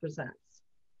us represents.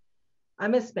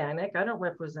 I'm Hispanic. I don't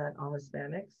represent all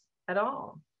Hispanics at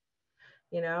all.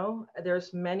 You know,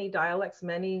 there's many dialects,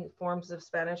 many forms of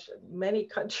Spanish, many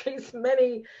countries,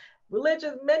 many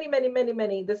religions,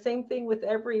 many. The same thing with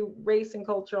every race and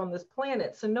culture on this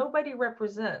planet. So nobody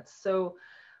represents. So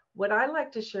what I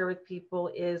like to share with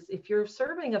people is if you're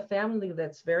serving a family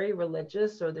that's very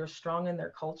religious or they're strong in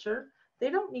their culture, they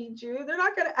don't need you. They're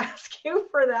not going to ask you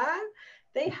for that.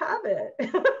 They have it.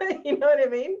 You know what I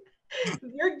mean?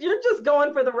 You're just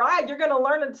going for the ride. You're going to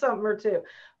learn something or two.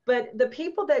 But the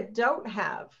people that don't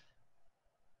have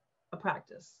a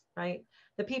practice, right?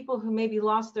 The people who maybe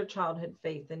lost their childhood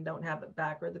faith and don't have it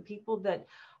back, or the people that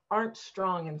aren't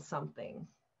strong in something,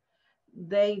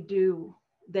 they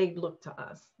look to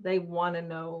us. They want to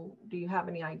know, do you have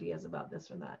any ideas about this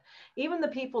or that? Even the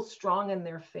people strong in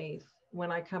their faith,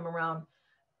 when I come around,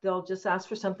 they'll just ask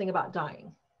for something about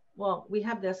dying. Well, we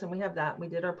have this and we have that. We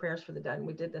did our prayers for the dead and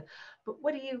we did the, but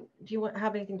what do you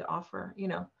have anything to offer? You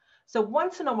know, so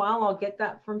once in a while I'll get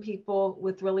that from people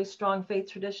with really strong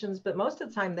faith traditions, but most of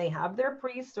the time they have their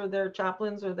priests or their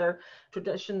chaplains or their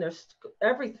tradition, their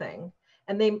everything.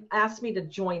 And they ask me to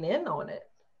join in on it,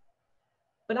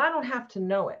 but I don't have to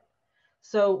know it.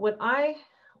 So what I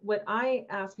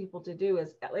ask people to do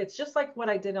is, it's just like what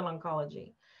I did in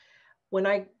oncology. When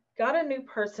I got a new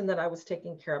person that I was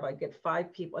taking care of, I'd get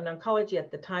 5 people. In oncology at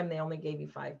the time, they only gave you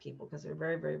 5 people because they're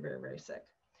very sick.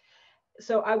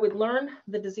 So I would learn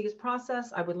the disease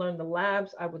process. I would learn the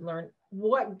labs. I would learn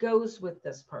what goes with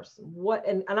this person.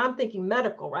 And I'm thinking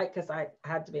medical, right? Because I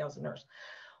was a nurse.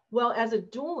 Well, as a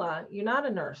doula, you're not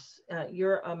a nurse.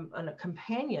 You're a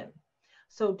companion.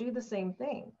 So do the same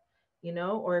thing, you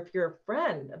know, or if you're a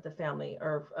friend of the family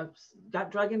or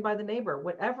got drugged in by the neighbor,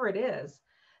 whatever it is,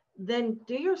 then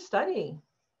do your study.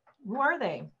 Who are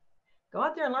they? Go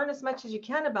out there and learn as much as you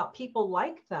can about people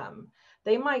like them.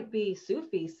 They might be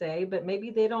Sufi, say, but maybe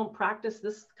they don't practice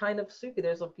this kind of Sufi.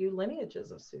 There's a few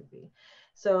lineages of Sufi.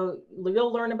 So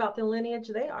you'll learn about the lineage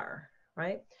they are,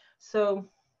 right? So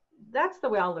that's the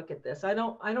way I'll look at this. I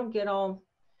don't get all,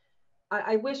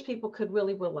 I wish people could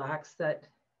really relax that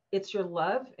it's your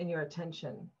love and your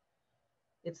attention.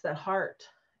 It's that heart.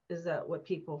 Is that what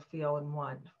people feel and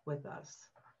want with us?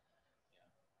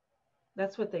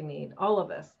 That's what they need, all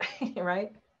of us,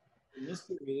 right? It must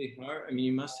be really hard. I mean,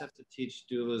 you must have to teach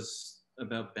doulas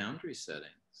about boundary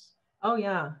settings. Oh,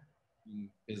 yeah.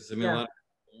 Because, I mean, a lot of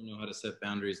people don't know how to set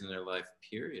boundaries in their life,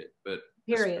 period. But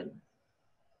period.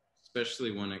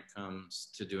 Especially when it comes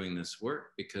to doing this work,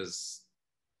 because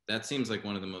that seems like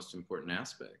one of the most important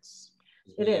aspects.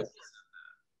 It is.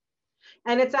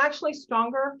 And it's actually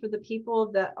stronger for the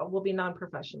people that will be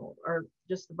non-professional or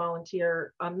just the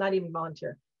volunteer, not even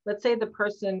volunteer. Let's say the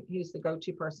person who's the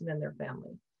go-to person in their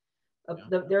family.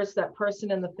 There's that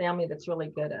person in the family that's really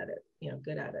good at it,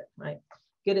 right?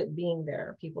 Good at being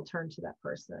there. People turn to that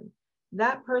person.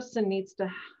 That person needs to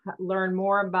learn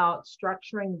more about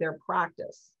structuring their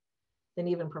practice than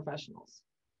even professionals.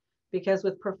 Because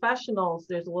with professionals,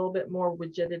 there's a little bit more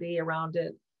rigidity around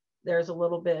it. There's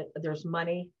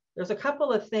money. There's a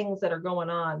couple of things that are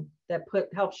going on that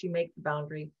helps you make the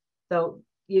boundary. So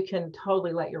you can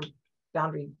totally let your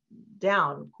boundary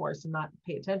down, of course, and not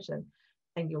pay attention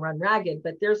and you run ragged.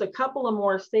 But there's a couple of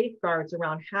more safeguards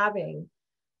around having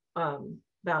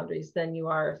boundaries than you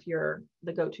are if you're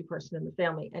the go-to person in the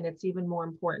family. And it's even more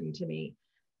important to me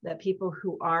that people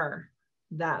who are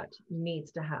that they need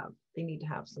to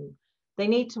have They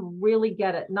need to really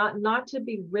get it, not to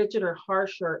be rigid or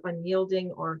harsh or unyielding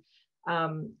or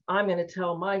I'm going to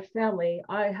tell my family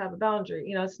I have a boundary.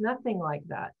 You know, it's nothing like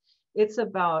that. It's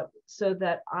about so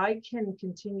that I can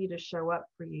continue to show up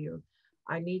for you.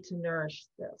 I need to nourish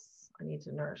this. I need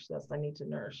to nourish this. I need to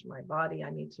nourish my body. I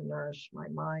need to nourish my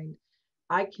mind.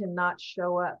 I cannot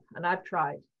show up, and I've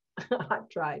tried. I've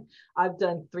tried. I've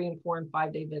done 3 and 4 and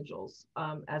 5 day vigils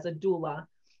as a doula,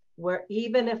 where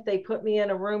even if they put me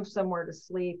in a room somewhere to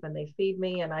sleep and they feed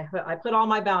me, and I put all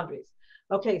my boundaries.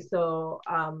 Okay, so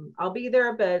I'll be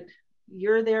there, but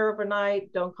you're there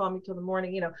overnight. Don't call me till the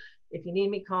morning. You know, if you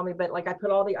need me, call me. But like I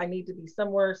put I need to be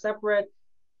somewhere separate.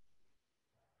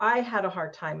 I had a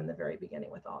hard time in the very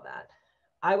beginning with all that.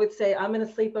 I would say, I'm going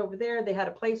to sleep over there. They had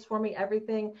a place for me,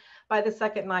 everything. By the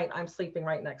second night, I'm sleeping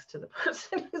right next to the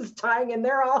person who's dying and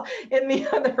they're all in the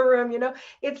other room, you know.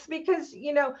 It's because,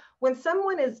 you know, when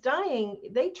someone is dying,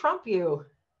 they trump you.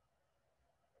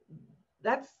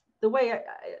 That's the way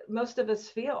most of us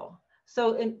feel.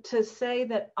 So to say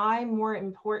that I'm more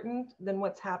important than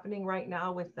what's happening right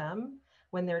now with them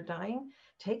when they're dying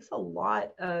takes a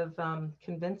lot of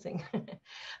convincing.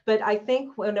 But I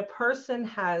think when a person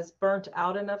has burnt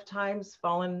out enough times,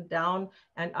 fallen down,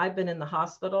 and I've been in the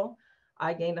hospital,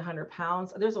 I gained 100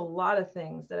 pounds. There's a lot of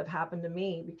things that have happened to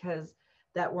me because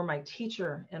that were my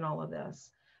teacher in all of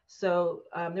this. So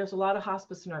there's a lot of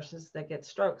hospice nurses that get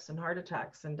strokes and heart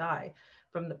attacks and die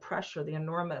from the pressure, the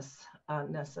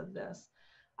enormousness of this.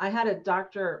 I had a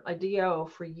doctor, a DO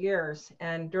for years,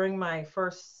 and during my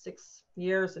first 6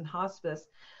 years in hospice,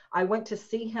 I went to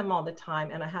see him all the time,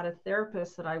 and I had a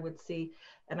therapist that I would see,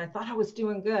 and I thought I was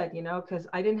doing good, you know, because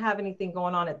I didn't have anything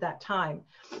going on at that time.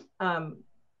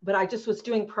 But I just was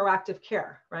doing proactive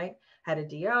care, right? Had a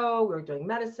DO, we were doing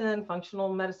medicine,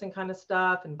 functional medicine kind of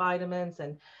stuff, and vitamins,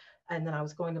 and then I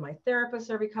was going to my therapist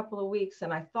every couple of weeks,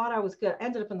 and I thought I was good. I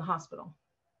ended up in the hospital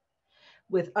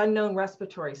with unknown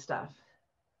respiratory stuff.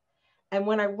 And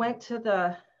when I went to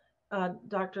the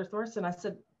Dr. Thorson, I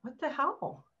said, what the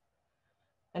hell?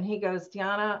 And he goes,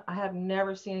 Deanna, I have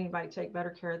never seen anybody take better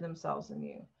care of themselves than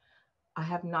you. I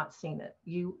have not seen it.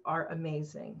 You are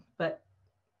amazing, but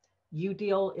you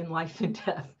deal in life and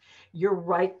death. You're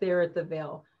right there at the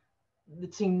veil.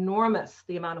 It's enormous,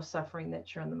 the amount of suffering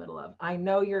that you're in the middle of. I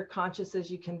know you're conscious as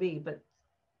you can be, but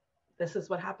this is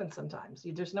what happens sometimes.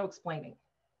 There's no explaining.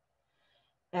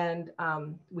 And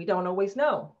we don't always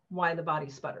know why the body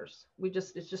sputters.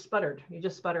 It's just sputtered. You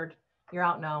just sputtered. You're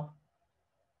out now.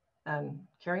 And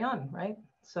carry on, right?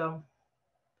 So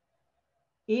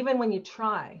even when you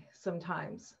try,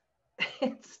 sometimes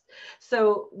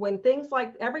so when things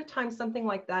like, every time something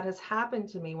like that has happened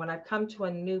to me, when I've come to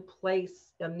a new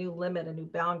place, a new limit, a new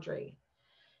boundary,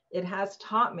 it has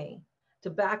taught me to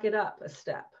back it up a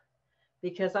step.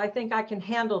 Because I think I can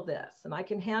handle this and I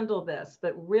can handle this.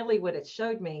 But really what it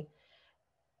showed me,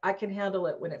 I can handle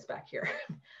it when it's back here.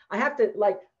 I have to,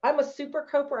 like, I'm a super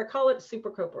coper. I call it a super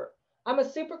coper. I'm a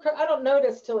super coper. I don't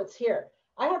notice till it's here.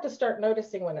 I have to start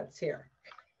noticing when it's here.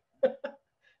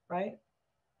 Right?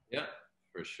 Yeah,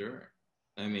 for sure.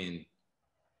 I mean,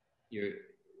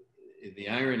 the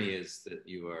irony is that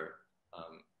you are,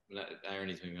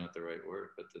 irony is maybe not the right word,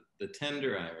 but the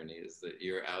tender irony is that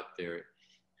you're out there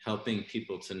helping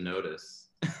people to notice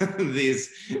these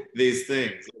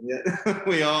things. Yeah,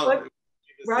 we all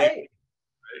right.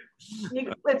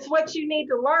 It's what you need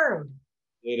to learn.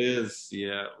 It is,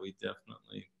 yeah. We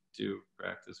definitely do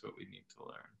practice what we need to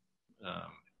learn.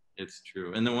 It's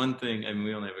true. And the one thing, I mean,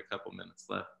 we only have a couple minutes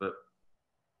left, but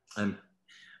I'm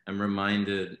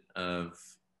reminded of,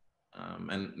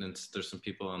 and there's some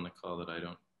people on the call that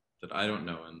I don't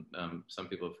know, and some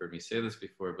people have heard me say this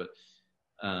before, but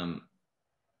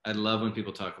I love when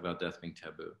people talk about death being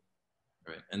taboo,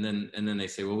 right? And then they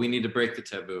say, well, we need to break the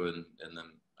taboo,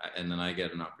 and then I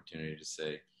get an opportunity to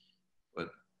say, but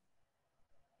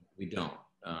we don't,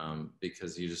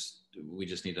 because we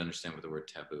just need to understand what the word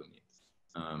taboo means.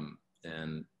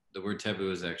 And the word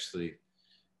taboo is actually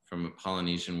from a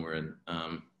Polynesian word,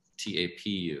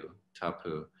 T-A-P-U,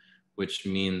 tapu, which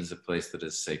means a place that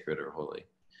is sacred or holy.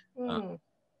 And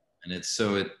it's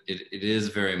so it is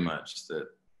very much that,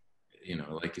 you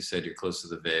know, like you said, you're close to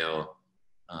the veil.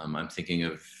 I'm thinking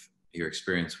of your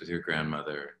experience with your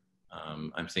grandmother.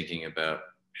 I'm thinking about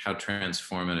how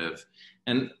transformative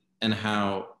and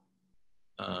how,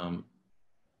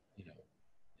 you know,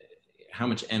 how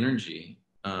much energy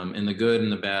and the good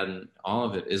and the bad and all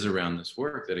of it is around this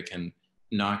work, that it can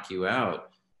knock you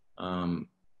out.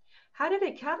 How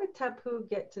did taboo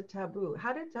get to taboo?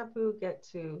 How did taboo get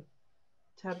to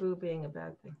taboo being a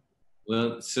bad thing?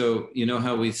 Well, so you know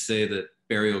how we say that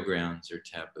burial grounds are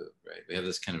taboo, right? We have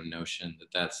this kind of notion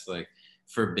that that's like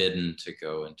forbidden to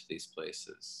go into these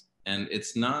places. And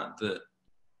it's not that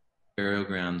burial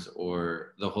grounds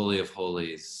or the Holy of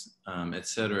Holies,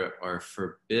 etc., are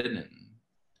forbidden.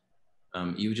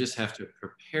 You just have to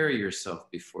prepare yourself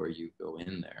before you go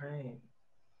in there. Right.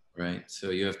 Right.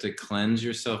 So you have to cleanse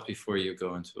yourself before you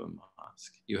go into a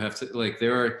mosque. You have to, like,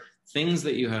 there are things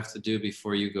that you have to do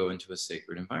before you go into a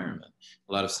sacred environment.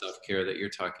 A lot of self-care that you're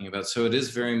talking about. So it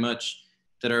is very much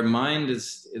that our mind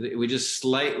is, we just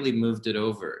slightly moved it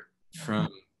over from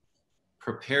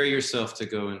prepare yourself to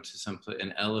go into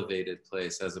an elevated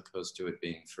place as opposed to it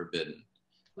being forbidden.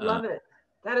 Love it.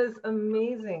 That is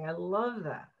amazing. I love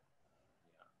that.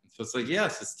 So it's like,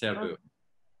 yes, it's taboo.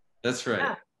 That's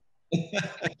right.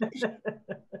 Yeah.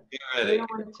 We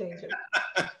don't want to change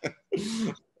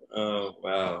it. Oh,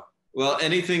 wow. Well,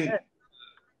 anything,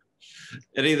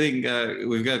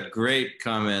 we've got great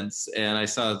comments, and I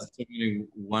saw so many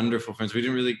wonderful friends.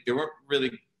 There weren't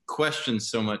really questions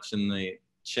so much in the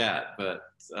chat, but.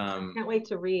 Can't wait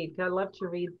to read. I love to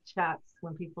read chats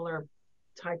when people are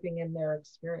typing in their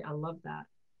experience. I love that.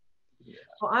 Yeah.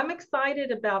 Well, I'm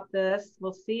excited about this.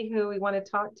 We'll see who we want to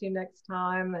talk to next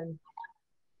time. And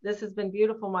this has been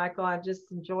beautiful, Michael. I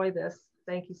just enjoy this.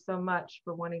 Thank you so much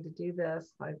for wanting to do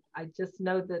this. I just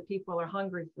know that people are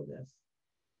hungry for this.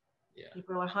 Yeah.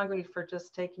 People are hungry for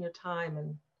just taking your time.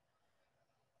 And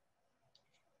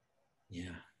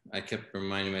yeah, I kept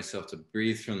reminding myself to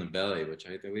breathe from the belly, which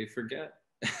we forget.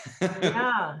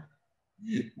 Yeah.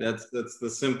 That's the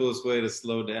simplest way to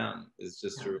slow down, is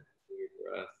just to remove your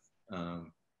breath.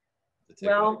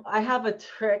 Well, I have a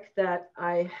trick that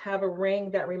I have a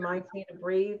ring that reminds me to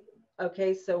breathe.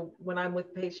 Okay, so when I'm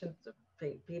with patients,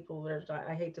 people,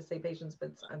 I hate to say patients,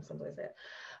 but I'm sometimes say it.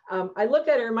 I look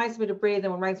at it, it reminds me to breathe,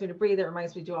 and reminds me to breathe, it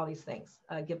reminds me to do all these things.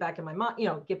 Get back in my mind,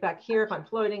 get back here if I'm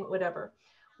floating, whatever.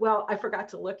 Well, I forgot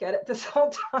to look at it this whole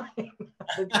time.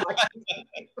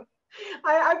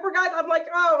 I forgot. I'm like,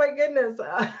 oh my goodness.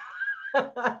 You were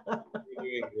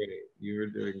doing great. You were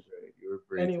doing great. You were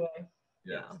breathing. Anyway,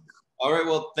 yeah. All right.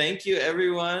 Well, thank you,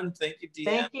 everyone. Thank you, Deanna.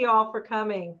 Thank you all for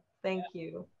coming. Thank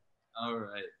you. All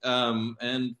right.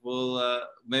 And we'll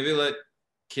maybe let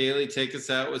Kaylee take us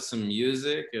out with some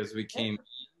music as we came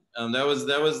in. That was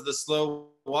the Slow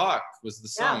Walk was the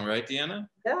song, right, Deanna?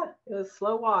 Yeah, it was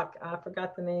Slow Walk. I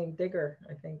forgot the name. Digger,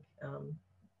 I think.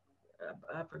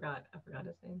 I forgot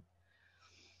his name.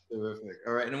 Terrific.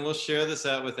 All right, and we'll share this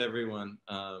out with everyone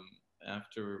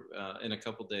after in a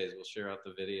couple days. We'll share out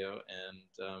the video,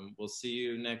 and we'll see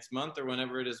you next month or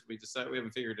whenever it is we decide. We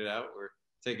haven't figured it out. We're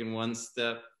taking one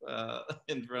step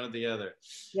in front of the other.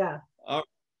 Yeah. All right.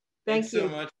 Thank you so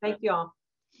much. Thank you all.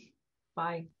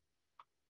 Bye.